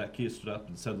 Zacchaeus stood up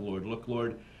and said to the Lord, look,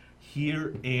 Lord,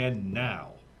 here and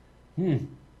now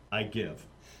I give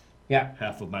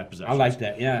half of my possessions. I like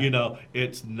that, yeah. You know,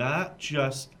 it's not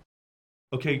just,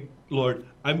 okay, Lord,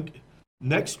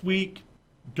 next week,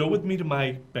 go with me to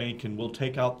my bank and we'll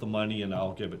take out the money and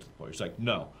I'll give it to the poor. It's like,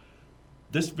 no.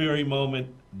 This very moment,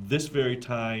 this very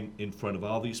time, in front of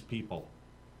all these people,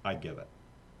 I give it.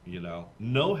 You know,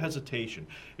 no hesitation.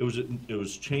 It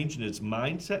was change in his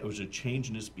mindset. It was a change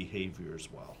in his behavior as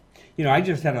well. You know, I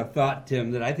just had a thought,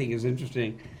 Tim, that I think is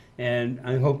interesting, and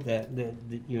I hope that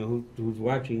you know who's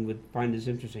watching would find this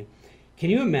interesting. Can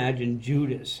you imagine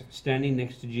Judas standing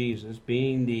next to Jesus,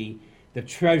 being the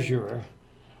treasurer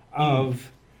of,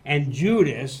 and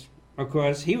Judas, of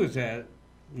course, he was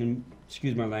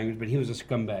excuse my language, but he was a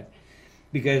scumbag,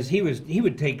 because he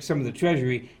would take some of the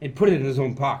treasury and put it in his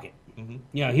own pocket. Mm-hmm.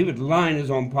 You know, he would line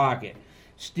his own pocket,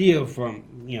 steal from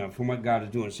what God is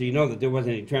doing. So you know that there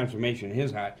wasn't any transformation in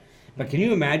his heart. But can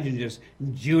you imagine just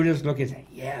Judas looking and saying,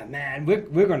 "Yeah, man,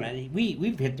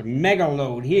 we've hit the mega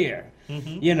load here,"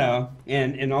 you know,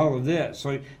 and all of this.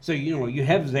 So you know, you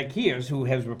have Zacchaeus who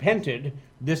has repented.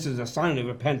 This is a sign of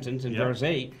repentance in verse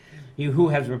 8. Who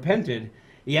has repented.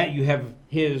 Yet you have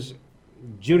his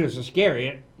Judas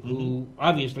Iscariot, who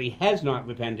obviously has not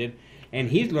repented, and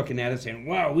he's looking at it saying,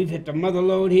 wow, we've hit the mother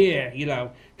lode here,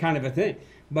 kind of a thing.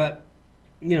 But,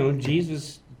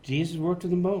 Jesus worked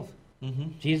with them both.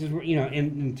 Mm-hmm. Jesus,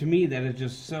 and to me that is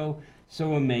just so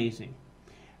amazing.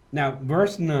 Now,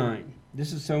 verse 9,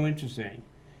 this is so interesting.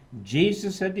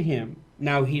 Jesus said to him,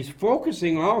 now he's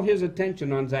focusing all his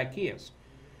attention on Zacchaeus.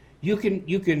 You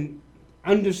can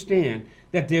understand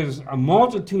that there's a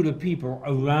multitude of people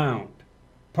around,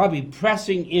 probably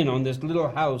pressing in on this little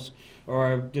house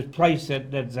or this place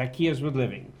that Zacchaeus was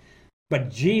living. But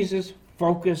Jesus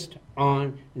focused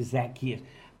on Zacchaeus.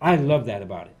 I love that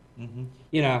about it.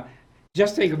 Mm-hmm.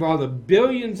 Just think of all the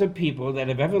billions of people that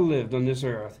have ever lived on this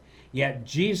earth, yet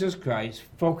Jesus Christ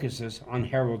focuses on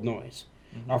Harold Noyes,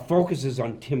 or focuses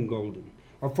on Tim Golden,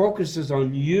 or focuses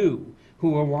on you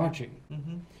who are watching.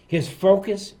 Mm-hmm. His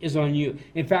focus is on you.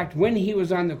 In fact, when he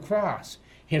was on the cross,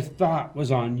 his thought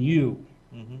was on you.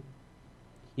 Mm-hmm.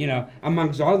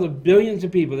 Amongst all the billions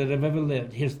of people that have ever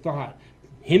lived, his thought,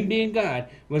 him being God,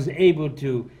 was able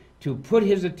to put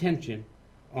his attention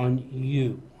on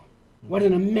you. What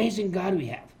an amazing God we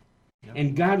have. Yep.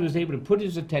 And God was able to put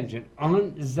his attention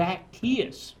on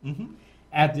Zacchaeus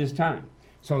at this time.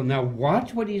 So now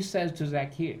watch what he says to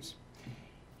Zacchaeus.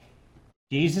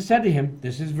 Jesus said to him,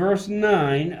 this is verse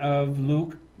 9 of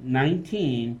Luke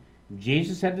 19,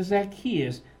 Jesus said to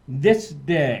Zacchaeus, this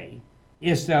day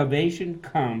is salvation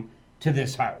come to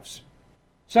this house.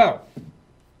 So,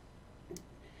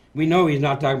 we know he's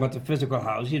not talking about the physical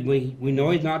house. We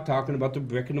know he's not talking about the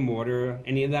brick and the mortar or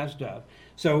any of that stuff.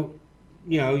 So,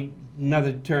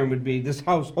 another term would be this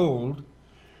household,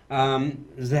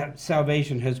 that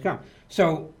salvation has come.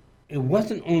 So, it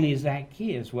wasn't only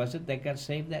Zacchaeus, was it, that got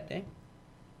saved that day?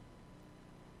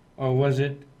 Or was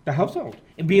it the household?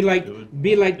 It'd be like the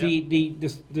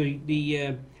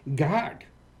guard.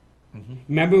 Mm-hmm.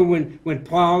 Remember when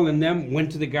Paul and them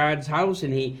went to the guard's house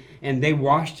and they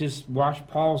washed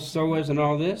Paul's sores and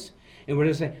all this? And what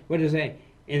does it say?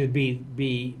 It'd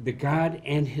be the guard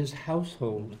and his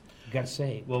household got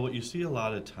saved. Well, what you see a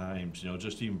lot of times,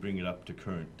 just even bring it up to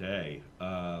current day,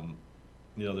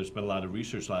 there's been a lot of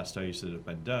research, a lot of studies that have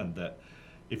been done that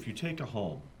if you take a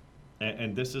home,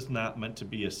 and this is not meant to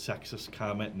be a sexist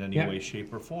comment in any way,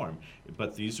 shape, or form,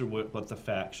 but these are what the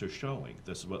facts are showing.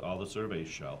 This is what all the surveys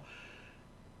show.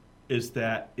 Is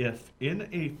that if in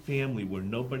a family where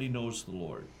nobody knows the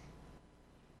Lord,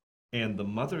 and the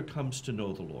mother comes to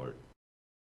know the Lord,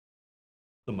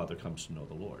 the mother comes to know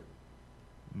the Lord.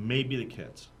 Maybe the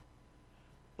kids.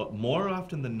 But more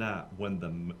often than not, when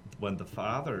the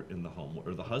father in the home,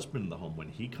 or the husband in the home, when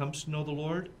he comes to know the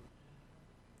Lord,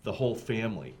 the whole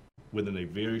family, within a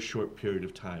very short period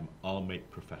of time, all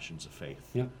make professions of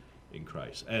faith in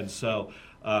Christ. And so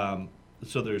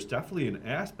there's definitely an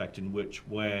aspect in which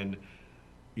when,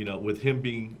 with him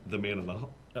being the man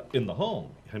in the home,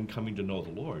 him coming to know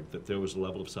the Lord, that there was a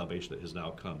level of salvation that has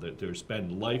now come, that there's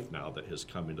been life now that has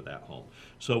come into that home.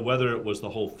 So whether it was the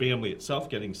whole family itself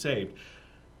getting saved,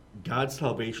 God's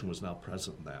salvation was now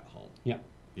present in that home. Yeah.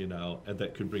 And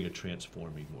that could bring a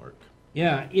transforming work.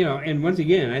 Yeah, and once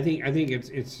again, I think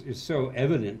it's so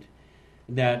evident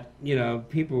that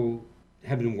people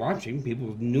have been watching.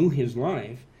 People knew his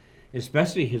life,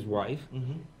 especially his wife,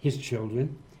 his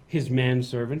children, his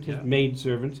manservant, his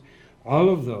maidservants, all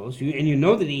of those. And you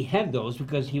know that he had those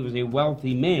because he was a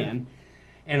wealthy man.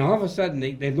 And all of a sudden,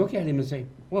 they look at him and say,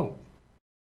 "Whoa,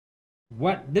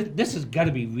 what? This has got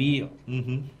to be real.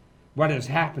 What has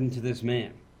happened to this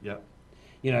man?" Yep.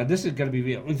 This is going to be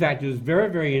real. In fact, it was very,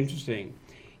 very interesting.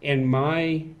 In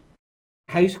my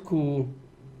high school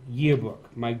yearbook,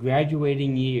 my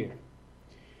graduating year,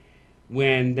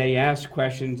 when they asked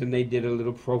questions and they did a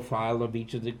little profile of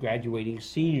each of the graduating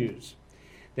seniors,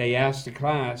 they asked the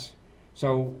class,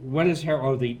 so what is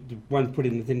Harold, the one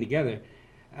putting the thing together,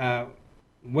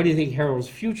 what do you think Harold's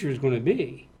future is going to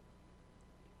be?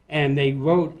 And they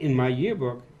wrote in my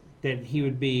yearbook that he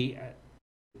would be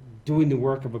doing the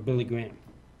work of a Billy Graham.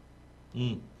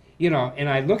 And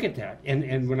I look at that,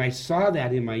 and when I saw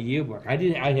that in my yearbook, I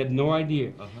had no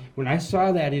idea. When I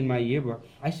saw that in my yearbook,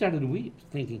 I started to weep,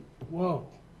 thinking, whoa,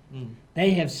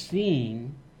 they have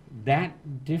seen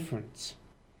that difference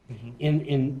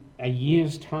in a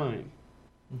year's time,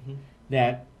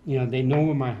 that they know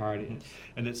where my heart is.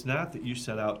 And it's not that you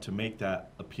set out to make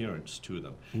that appearance to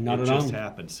them. Not it at all. just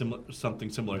happened. Something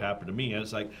similar happened to me. And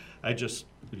it's like, I just,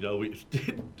 we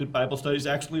did Bible studies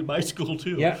actually in my school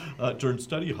too. During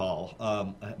study hall.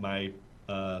 My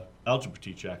algebra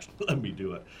teacher actually let me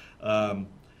do it.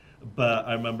 But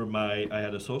I remember I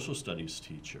had a social studies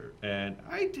teacher, and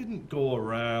I didn't go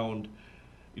around,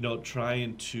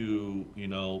 trying to,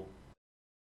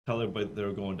 tell everybody that they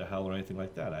were going to hell or anything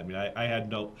like that. I mean, I had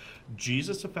no,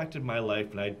 Jesus affected my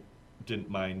life, and I didn't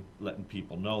mind letting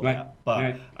people know Right, that, but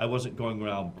right. I wasn't going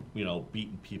around,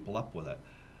 beating people up with it.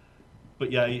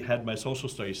 But yeah, I had my social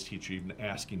studies teacher even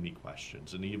asking me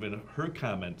questions, and even her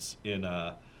comments in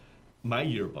my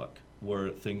yearbook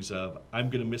were things of, I'm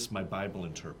going to miss my Bible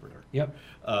interpreter. Yep.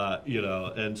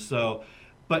 And so,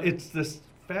 but it's this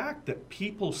fact that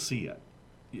people see it.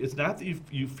 It's not that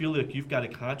you feel like you've got to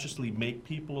consciously make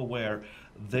people aware.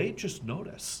 They just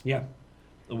notice Yeah.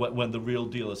 when the real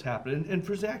deal is happening. And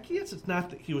for Zacchaeus, it's not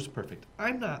that he was perfect.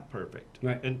 I'm not perfect.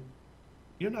 Right. And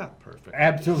you're not perfect.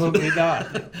 Absolutely not.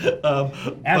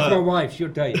 Ask my wife;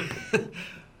 she'll tell you.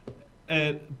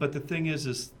 But the thing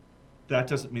is that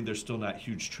doesn't mean there's still not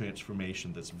huge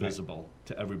transformation that's visible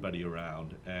to everybody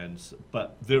around.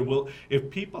 But there will, if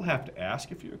people have to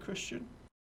ask if you're a Christian,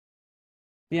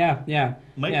 Yeah.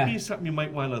 might be something you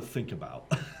might want to think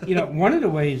about. One of the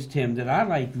ways, Tim, that I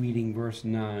like reading verse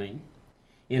 9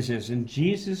 is this: and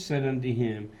Jesus said unto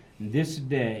him, this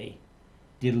day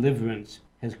deliverance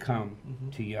has come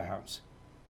to your house.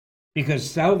 Because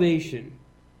salvation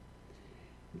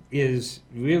is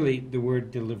really the word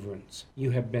deliverance.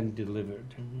 You have been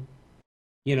delivered.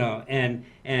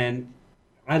 And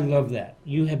I love that.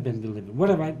 You have been delivered.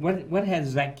 What has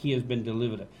Zacchaeus been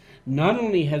delivered of? Not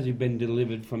only has he been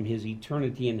delivered from his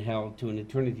eternity in hell to an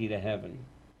eternity to heaven.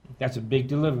 That's a big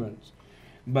deliverance.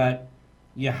 But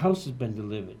your house has been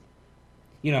delivered.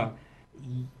 You're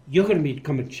going to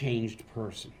become a changed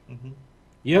person.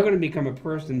 You're going to become a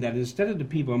person that instead of the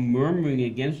people murmuring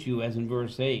against you, as in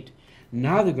verse 8,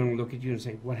 now they're going to look at you and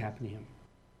say, what happened to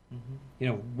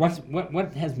him?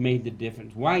 What has made the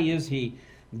difference? Why is he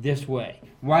this way?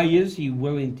 Why is he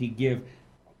willing to give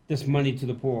this money to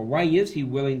the poor? Why is he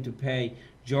willing to pay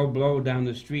Joe Blow down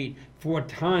the street 4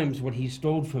 times what he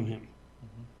stole from him?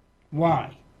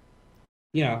 Why?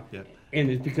 And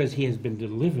it's because he has been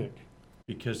delivered.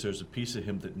 Because there's a piece of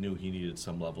him that knew he needed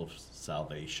some level of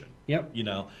salvation. Yep.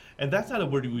 And that's not a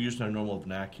word we use in our normal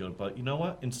vernacular, but you know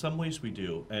what? In some ways we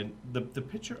do. And the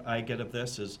picture I get of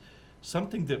this is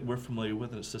something that we're familiar with,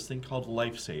 and it's this thing called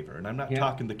Lifesaver. And I'm not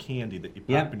talking the candy that you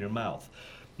pop in your mouth.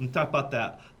 I'm talking about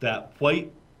that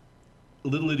white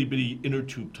little itty bitty inner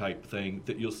tube type thing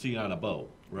that you'll see on a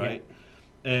boat, right?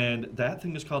 And that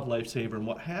thing is called Lifesaver. And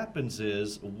what happens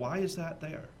is, why is that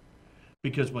there?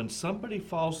 Because when somebody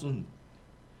falls in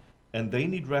and they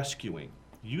need rescuing,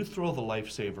 you throw the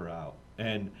Lifesaver out.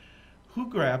 And who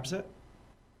grabs it?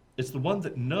 It's the one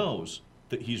that knows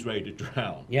that he's ready to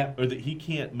drown or that he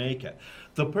can't make it.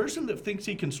 The person that thinks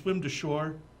he can swim to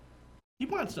shore, he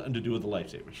wants nothing to do with the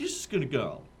Lifesaver. He's just going to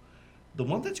go. The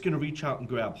one that's going to reach out and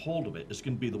grab hold of it is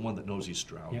going to be the one that knows he's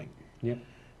drowning.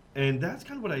 And that's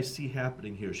kind of what I see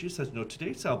happening here. She says, no,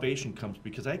 today's salvation comes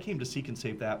because I came to seek and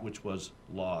save that which was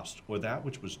lost, or that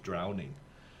which was drowning,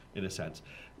 in a sense.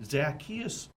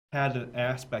 Zacchaeus had an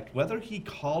aspect, whether he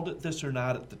called it this or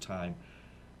not at the time,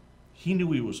 he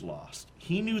knew he was lost.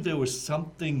 He knew there was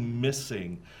something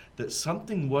missing, that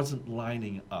something wasn't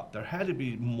lining up. There had to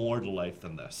be more to life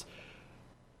than this.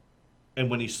 And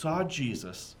when he saw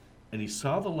Jesus, and he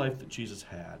saw the life that Jesus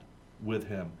had with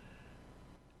him,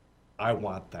 I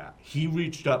want that. He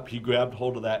reached up, he grabbed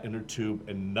hold of that inner tube,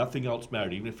 and nothing else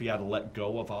mattered, even if he had to let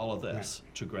go of all of this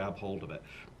to grab hold of it.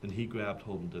 And he grabbed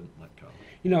hold and didn't let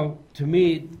go. To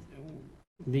me,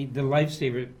 the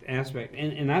Lifesaver aspect,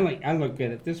 and I look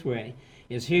at it this way,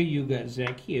 is here you got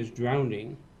Zacchaeus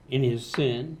drowning in his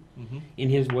sin, in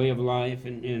his way of life,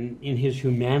 and in his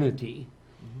humanity.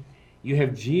 You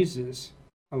have Jesus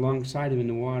alongside him in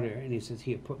the water, and he says,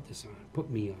 here, put this on, put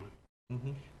me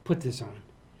on, put this on.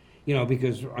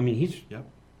 Because,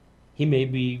 he may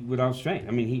be without strength.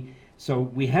 So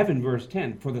we have in verse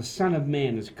 10, for the Son of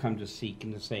Man has come to seek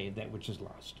and to save that which is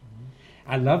lost.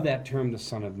 I love that term, the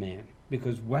Son of Man,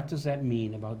 because what does that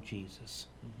mean about Jesus?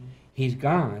 He's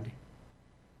God,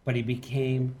 but he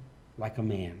became like a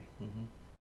man.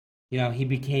 He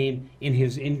became, in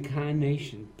his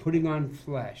incarnation, putting on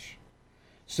flesh,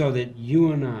 so that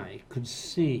you and I could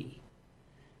see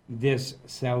this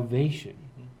salvation,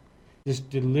 this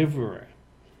deliverer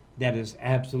that is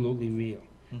absolutely real.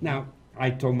 Now,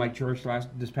 I told my church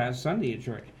this past Sunday at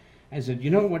church, I said, you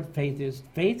know what faith is?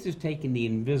 Faith is taking the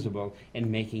invisible and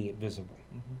making it visible.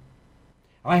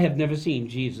 I have never seen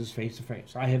Jesus face to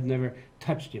face. I have never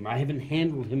touched him. I haven't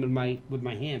handled him with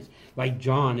my hands like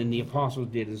John and the apostles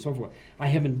did and so forth. I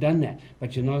haven't done that.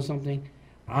 But you know something?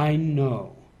 I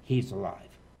know he's alive.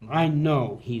 I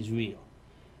know he's real.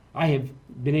 I have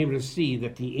been able to see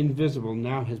that the invisible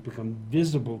now has become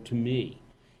visible to me.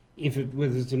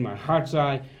 Whether it's in my heart's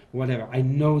eye, whatever, I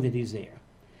know that he's there.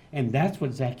 And that's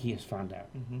what Zacchaeus found out.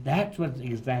 Mhm. That's what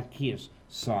Zacchaeus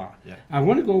saw. Yeah. I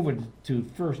want to go over to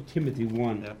 1 Timothy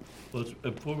 1. Yeah. Well,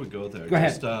 before we go there, Go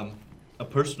ahead. just a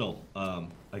personal,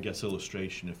 I guess,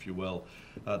 illustration, if you will,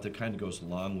 that kind of goes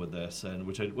along with this, and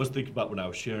which I was thinking about when I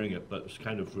was sharing it, but it's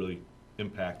kind of really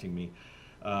impacting me.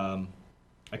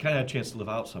 I kind of had a chance to live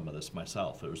out some of this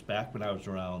myself. It was back when I was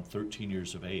around 13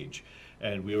 years of age,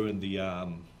 and we were in the, I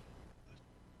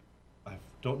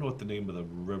don't know what the name of the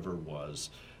river was,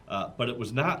 but it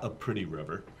was not a pretty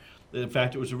river. In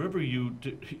fact, it was a river you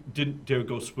didn't dare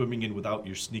go swimming in without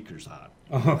your sneakers on.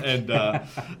 Oh.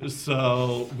 And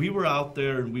so we were out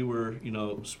there and we were,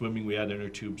 swimming. We had inner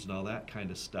tubes and all that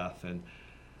kind of stuff. And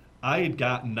I had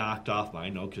gotten knocked off I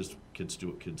know, because kids do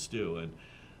what kids do.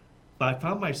 But I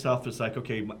found myself, it's like,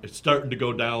 okay, it's starting to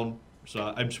go down.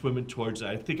 So I'm swimming towards it.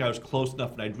 I think I was close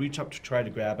enough, and I'd reach up to try to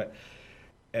grab it.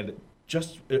 And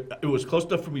it was close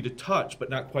enough for me to touch, but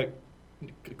not quite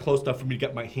close enough for me to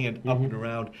get my hand up and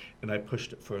around, and I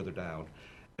pushed it further down.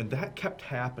 And that kept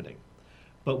happening.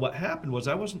 But what happened was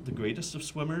I wasn't the greatest of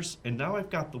swimmers, and now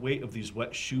I've got the weight of these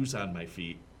wet shoes on my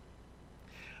feet.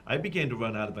 I began to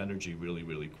run out of energy really,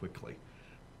 really quickly.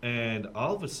 And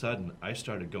all of a sudden, I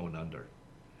started going under.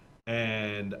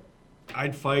 And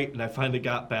I'd fight, and I finally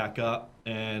got back up,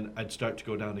 and I'd start to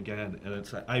go down again. And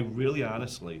it's like, I really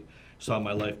honestly saw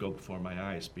my life go before my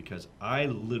eyes, because I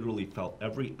literally felt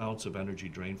every ounce of energy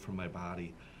drained from my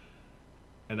body.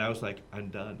 And I was like, I'm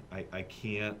done. I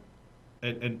can't.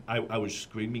 And I was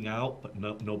screaming out, but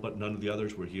but none of the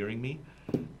others were hearing me.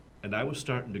 And I was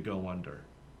starting to go under.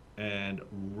 And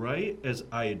right as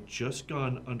I had just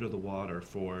gone under the water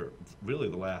for really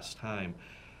the last time,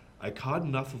 I caught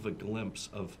enough of a glimpse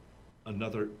of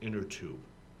another inner tube.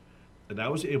 And I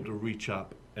was able to reach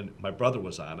up, and my brother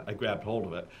was on it. I grabbed hold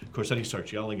of it. Of course, then he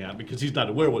starts yelling at me because he's not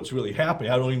aware of what's really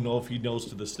happening. I don't even know if he knows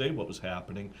to this day what was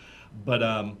happening. But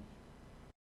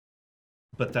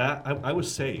that, I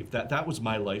was saved. That was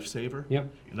my lifesaver. Yep.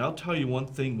 And I'll tell you one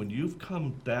thing, when you've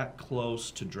come that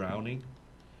close to drowning,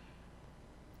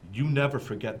 you never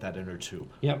forget that inner tube.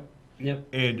 Yep. Yep.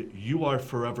 And you are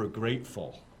forever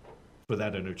grateful for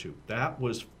that inner tube. That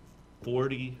was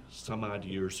 40 some odd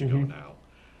years ago now.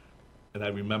 And I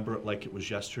remember it like it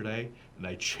was yesterday, and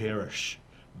I cherish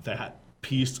that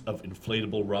piece of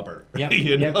inflatable rubber. Yep,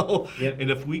 you yep, know? yep.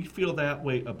 And if we feel that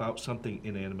way about something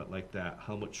inanimate like that,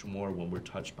 how much more when we're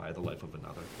touched by the life of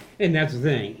another? And that's the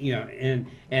thing,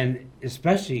 and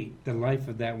especially the life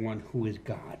of that one who is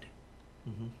God,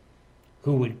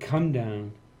 who would come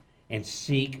down and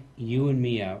seek you and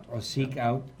me out, or seek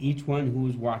out each one who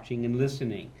is watching and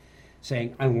listening,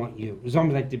 saying, I want you. It was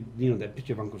almost like that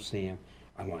picture of Uncle Sam,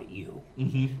 I want you.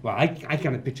 Well, I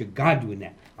kind of picture God doing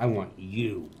that. I want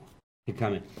you to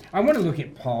come in. I want to look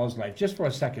at Paul's life just for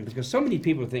a second, because so many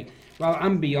people think, well,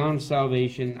 I'm beyond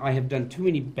salvation. I have done too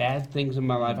many bad things in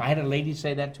my life. I had a lady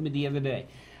say that to me the other day.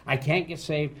 I can't get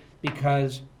saved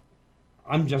because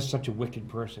I'm just such a wicked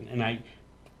person. And I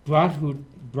brought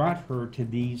her to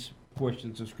these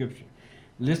portions of Scripture.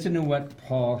 Listen to what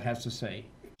Paul has to say.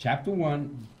 Chapter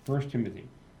 1, 1 Timothy.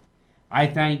 I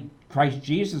thank Christ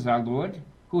Jesus our Lord,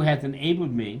 who hath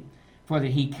enabled me, for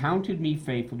that he counted me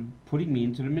faithful, putting me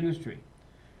into the ministry.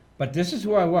 But this is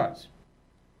who I was,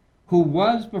 who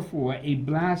was before a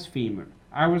blasphemer.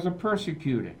 I was a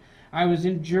persecutor. I was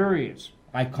injurious.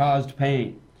 I caused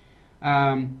pain.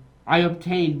 I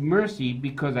obtained mercy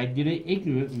because I did it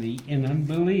ignorantly in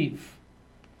unbelief.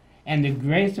 And the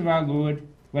grace of our Lord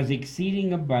was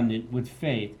exceeding abundant with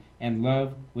faith and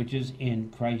love which is in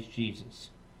Christ Jesus.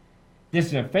 This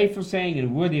is a faithful saying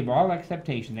and worthy of all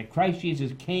acceptation, that Christ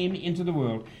Jesus came into the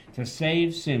world to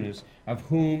save sinners, of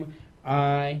whom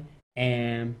I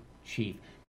am chief.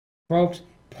 Folks,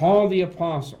 Paul the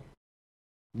Apostle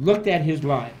looked at his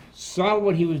life, saw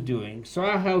what he was doing,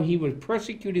 saw how he was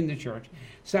persecuting the church,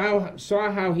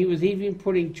 saw how he was even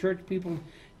putting church people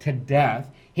to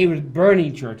death. He was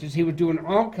burning churches. He was doing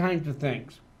all kinds of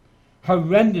things,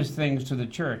 horrendous things to the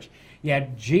church.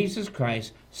 Yet Jesus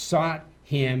Christ sought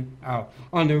him out.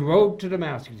 On the road to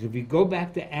Damascus, if you go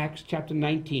back to Acts chapter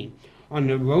 19, on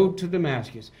the road to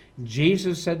Damascus,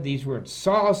 Jesus said these words,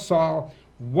 Saul, Saul,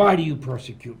 why do you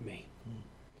persecute me?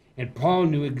 And Paul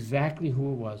knew exactly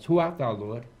who it was. Who art thou,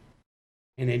 Lord?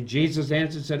 And then Jesus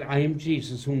answered, said, I am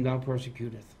Jesus whom thou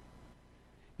persecutest.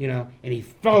 And he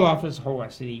fell off his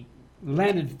horse, and he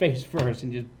landed face first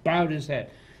and just bowed his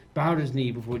head, bowed his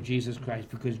knee before Jesus Christ,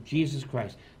 because Jesus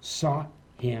Christ sought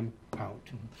him out.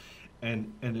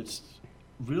 And it's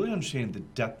really understanding the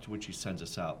depth to which he sends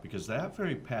us out, because that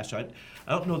very passage,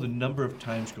 I don't know the number of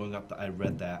times growing up that I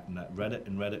read that, and I read it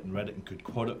and read it and read it and could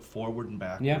quote it forward and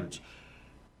backwards.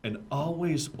 and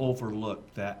always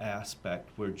overlook that aspect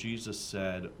where Jesus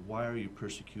said, "Why are you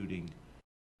persecuting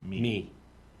me?"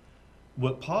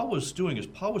 What Paul was doing is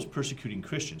Paul was persecuting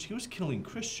Christians. He was killing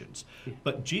Christians.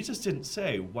 But Jesus didn't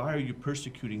say, "Why are you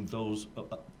persecuting those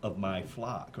of my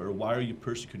flock?" or "Why are you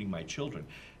persecuting my children?"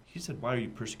 He said, "Why are you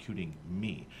persecuting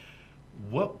me?"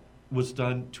 What was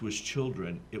done to his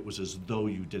children, it was as though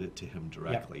you did it to him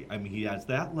directly. I mean, he has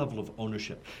that level of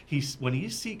ownership. When he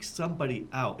seeks somebody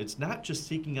out, it's not just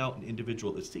seeking out an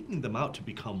individual, it's seeking them out to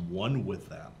become one with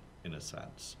them, in a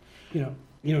sense. You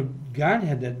know, God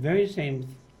had that very same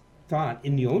thought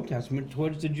in the Old Testament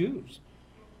towards the Jews.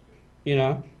 You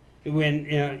know, when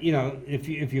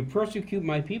if you persecute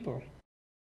my people,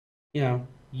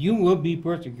 you will be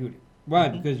persecuted. Why?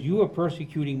 Because you are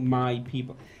persecuting my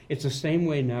people. It's the same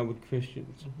way now with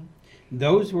Christians.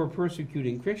 Those who are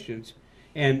persecuting Christians,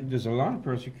 and there's a lot of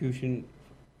persecution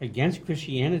against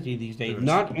Christianity these days,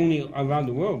 not only around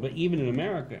the world, but even in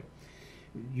America.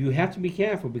 You have to be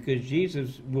careful, because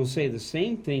Jesus will say the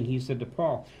same thing he said to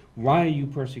Paul. Why are you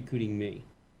persecuting me?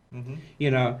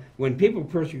 When people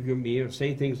persecute me or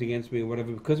say things against me or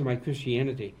whatever because of my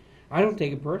Christianity, I don't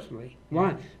take it personally.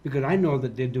 Why? Because I know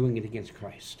that they're doing it against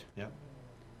Christ.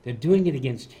 They're doing it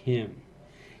against him.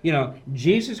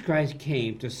 Jesus Christ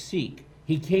came to seek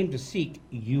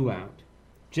you out.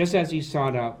 Just as he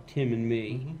sought out Tim and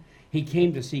me. He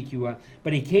came to seek you out.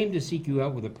 But he came to seek you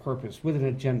out with a purpose, with an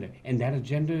agenda. And that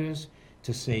agenda is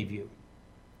to save you.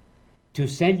 To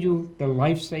send you the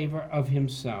lifesaver of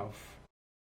himself.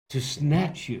 To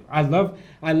snatch you. I love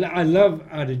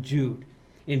out of Jude.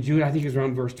 In Jude, I think it's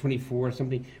around verse 24 or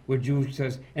something, where Jude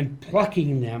says, and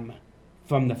plucking them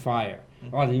from the fire.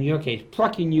 Or in your case,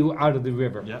 plucking you out of the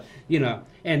river.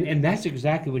 And that's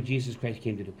exactly what Jesus Christ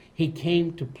came to do. He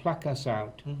came to pluck us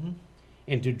out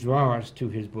and to draw us to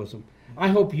his bosom. I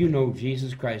hope you know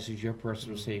Jesus Christ is your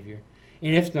personal Savior.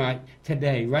 And if not,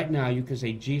 today, right now, you can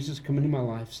say, Jesus, come into my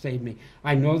life, save me.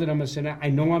 I know that I'm a sinner. I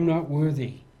know I'm not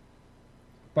worthy.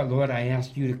 But Lord, I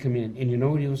ask you to come in. And you know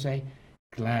what he'll say?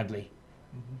 Gladly.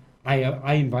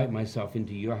 I invite myself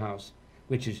into your house,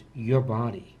 which is your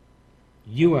body.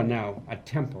 You are now a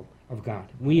temple of God.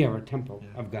 We are a temple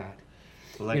of God.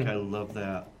 Well, I love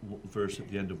that verse at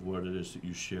the end of what it is that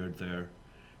you shared there.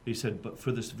 He said, "But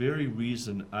for this very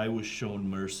reason I was shown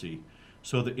mercy,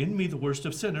 so that in me, the worst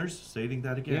of sinners," stating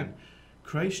that again,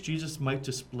 "Christ Jesus might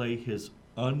display his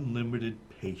unlimited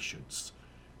patience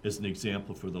as an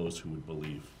example for those who would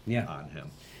believe on him."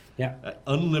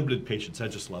 Unlimited patience. I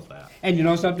just love that. And you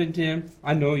know something, Tim?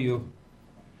 I know you.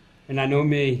 And I know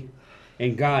me.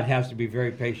 And God has to be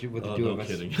very patient with the two of us.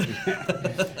 Kidding.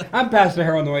 I'm Pastor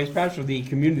Harold Noyes, pastor of the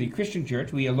Community Christian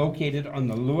Church. We are located on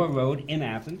the Lower Road in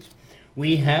Athens.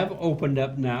 We have opened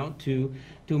up now to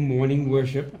morning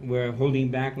worship. We're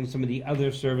holding back on some of the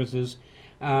other services,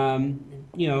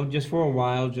 just for a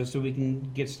while, just so we can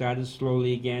get started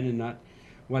slowly again and not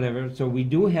whatever. So we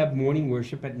do have morning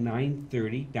worship at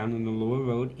 9:30 down on the Lower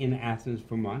Road in Athens,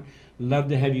 Vermont. Love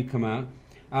to have you come out.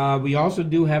 We also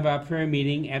do have our prayer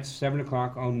meeting at 7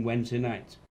 o'clock on Wednesday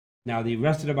nights. Now, the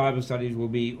rest of the Bible studies will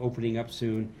be opening up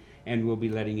soon, and we'll be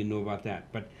letting you know about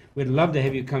that. But we'd love to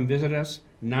have you come visit us,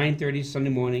 9:30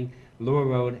 Sunday morning, Lower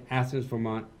Road, Athens,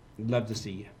 Vermont. We'd love to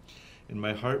see you. And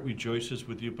my heart rejoices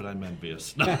with you, but I'm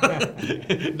envious.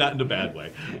 Not in a bad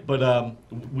way. But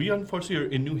we unfortunately are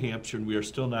in New Hampshire, and we are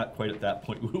still not quite at that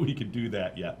point where we can do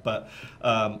that yet. But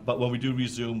when we do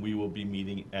resume, we will be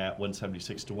meeting at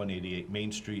 176 to 188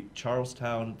 Main Street,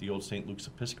 Charlestown, the old St. Luke's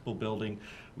Episcopal Building.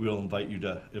 We'll invite you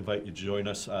to join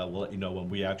us. We'll let you know when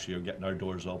we actually are getting our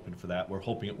doors open for that. We're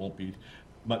hoping it won't be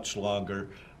much longer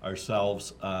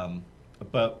ourselves.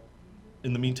 But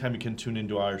in the meantime, you can tune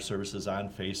into our services on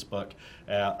Facebook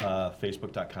at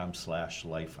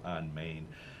facebook.com/lifeonmain.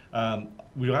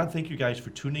 We want to thank you guys for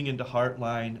tuning into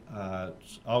Heartline.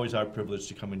 It's always our privilege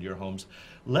to come into your homes.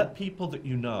 Let people that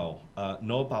you know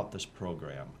about this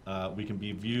program. We can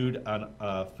be viewed on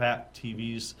FAT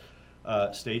TV's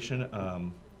station,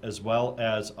 as well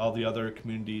as all the other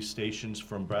community stations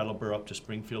from Brattleboro up to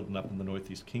Springfield and up in the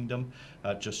Northeast Kingdom.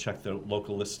 Just check the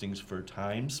local listings for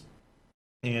times.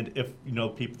 And if you know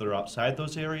people that are outside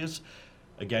those areas,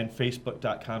 again,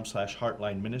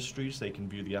 facebook.com/Heartline Ministries. They can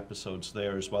view the episodes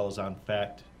there, as well as on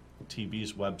Fact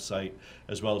TV's website,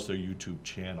 as well as their YouTube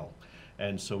channel.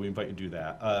 And so we invite you to do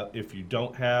that. If you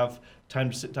don't have time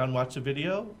to sit down and watch the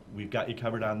video, we've got you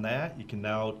covered on that. You can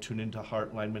now tune into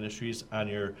Heartline Ministries on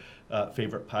your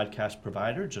favorite podcast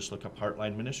provider. Just look up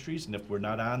Heartline Ministries. And if we're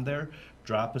not on there,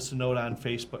 drop us a note on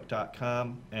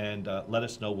facebook.com and let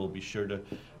us know. We'll be sure to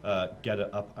get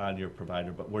it up on your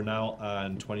provider. But we're now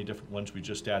on 20 different ones. We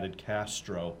just added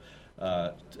Castro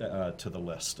to the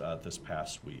list this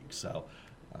past week. So.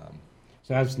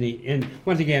 So that's neat. And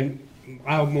once again,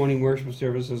 our morning worship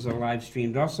services are live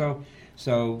streamed also.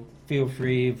 So feel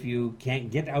free if you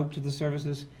can't get out to the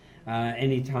services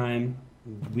anytime.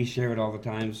 We share it all the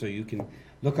time, so you can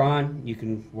look on, you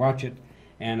can watch it,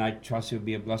 and I trust it'll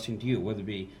be a blessing to you, whether it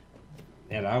be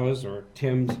at ours or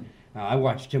Tim's. I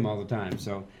watch Tim all the time,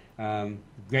 so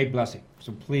great blessing.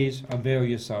 So please avail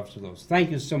yourselves to those. Thank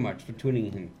you so much for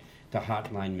tuning in to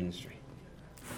Heartline Ministry.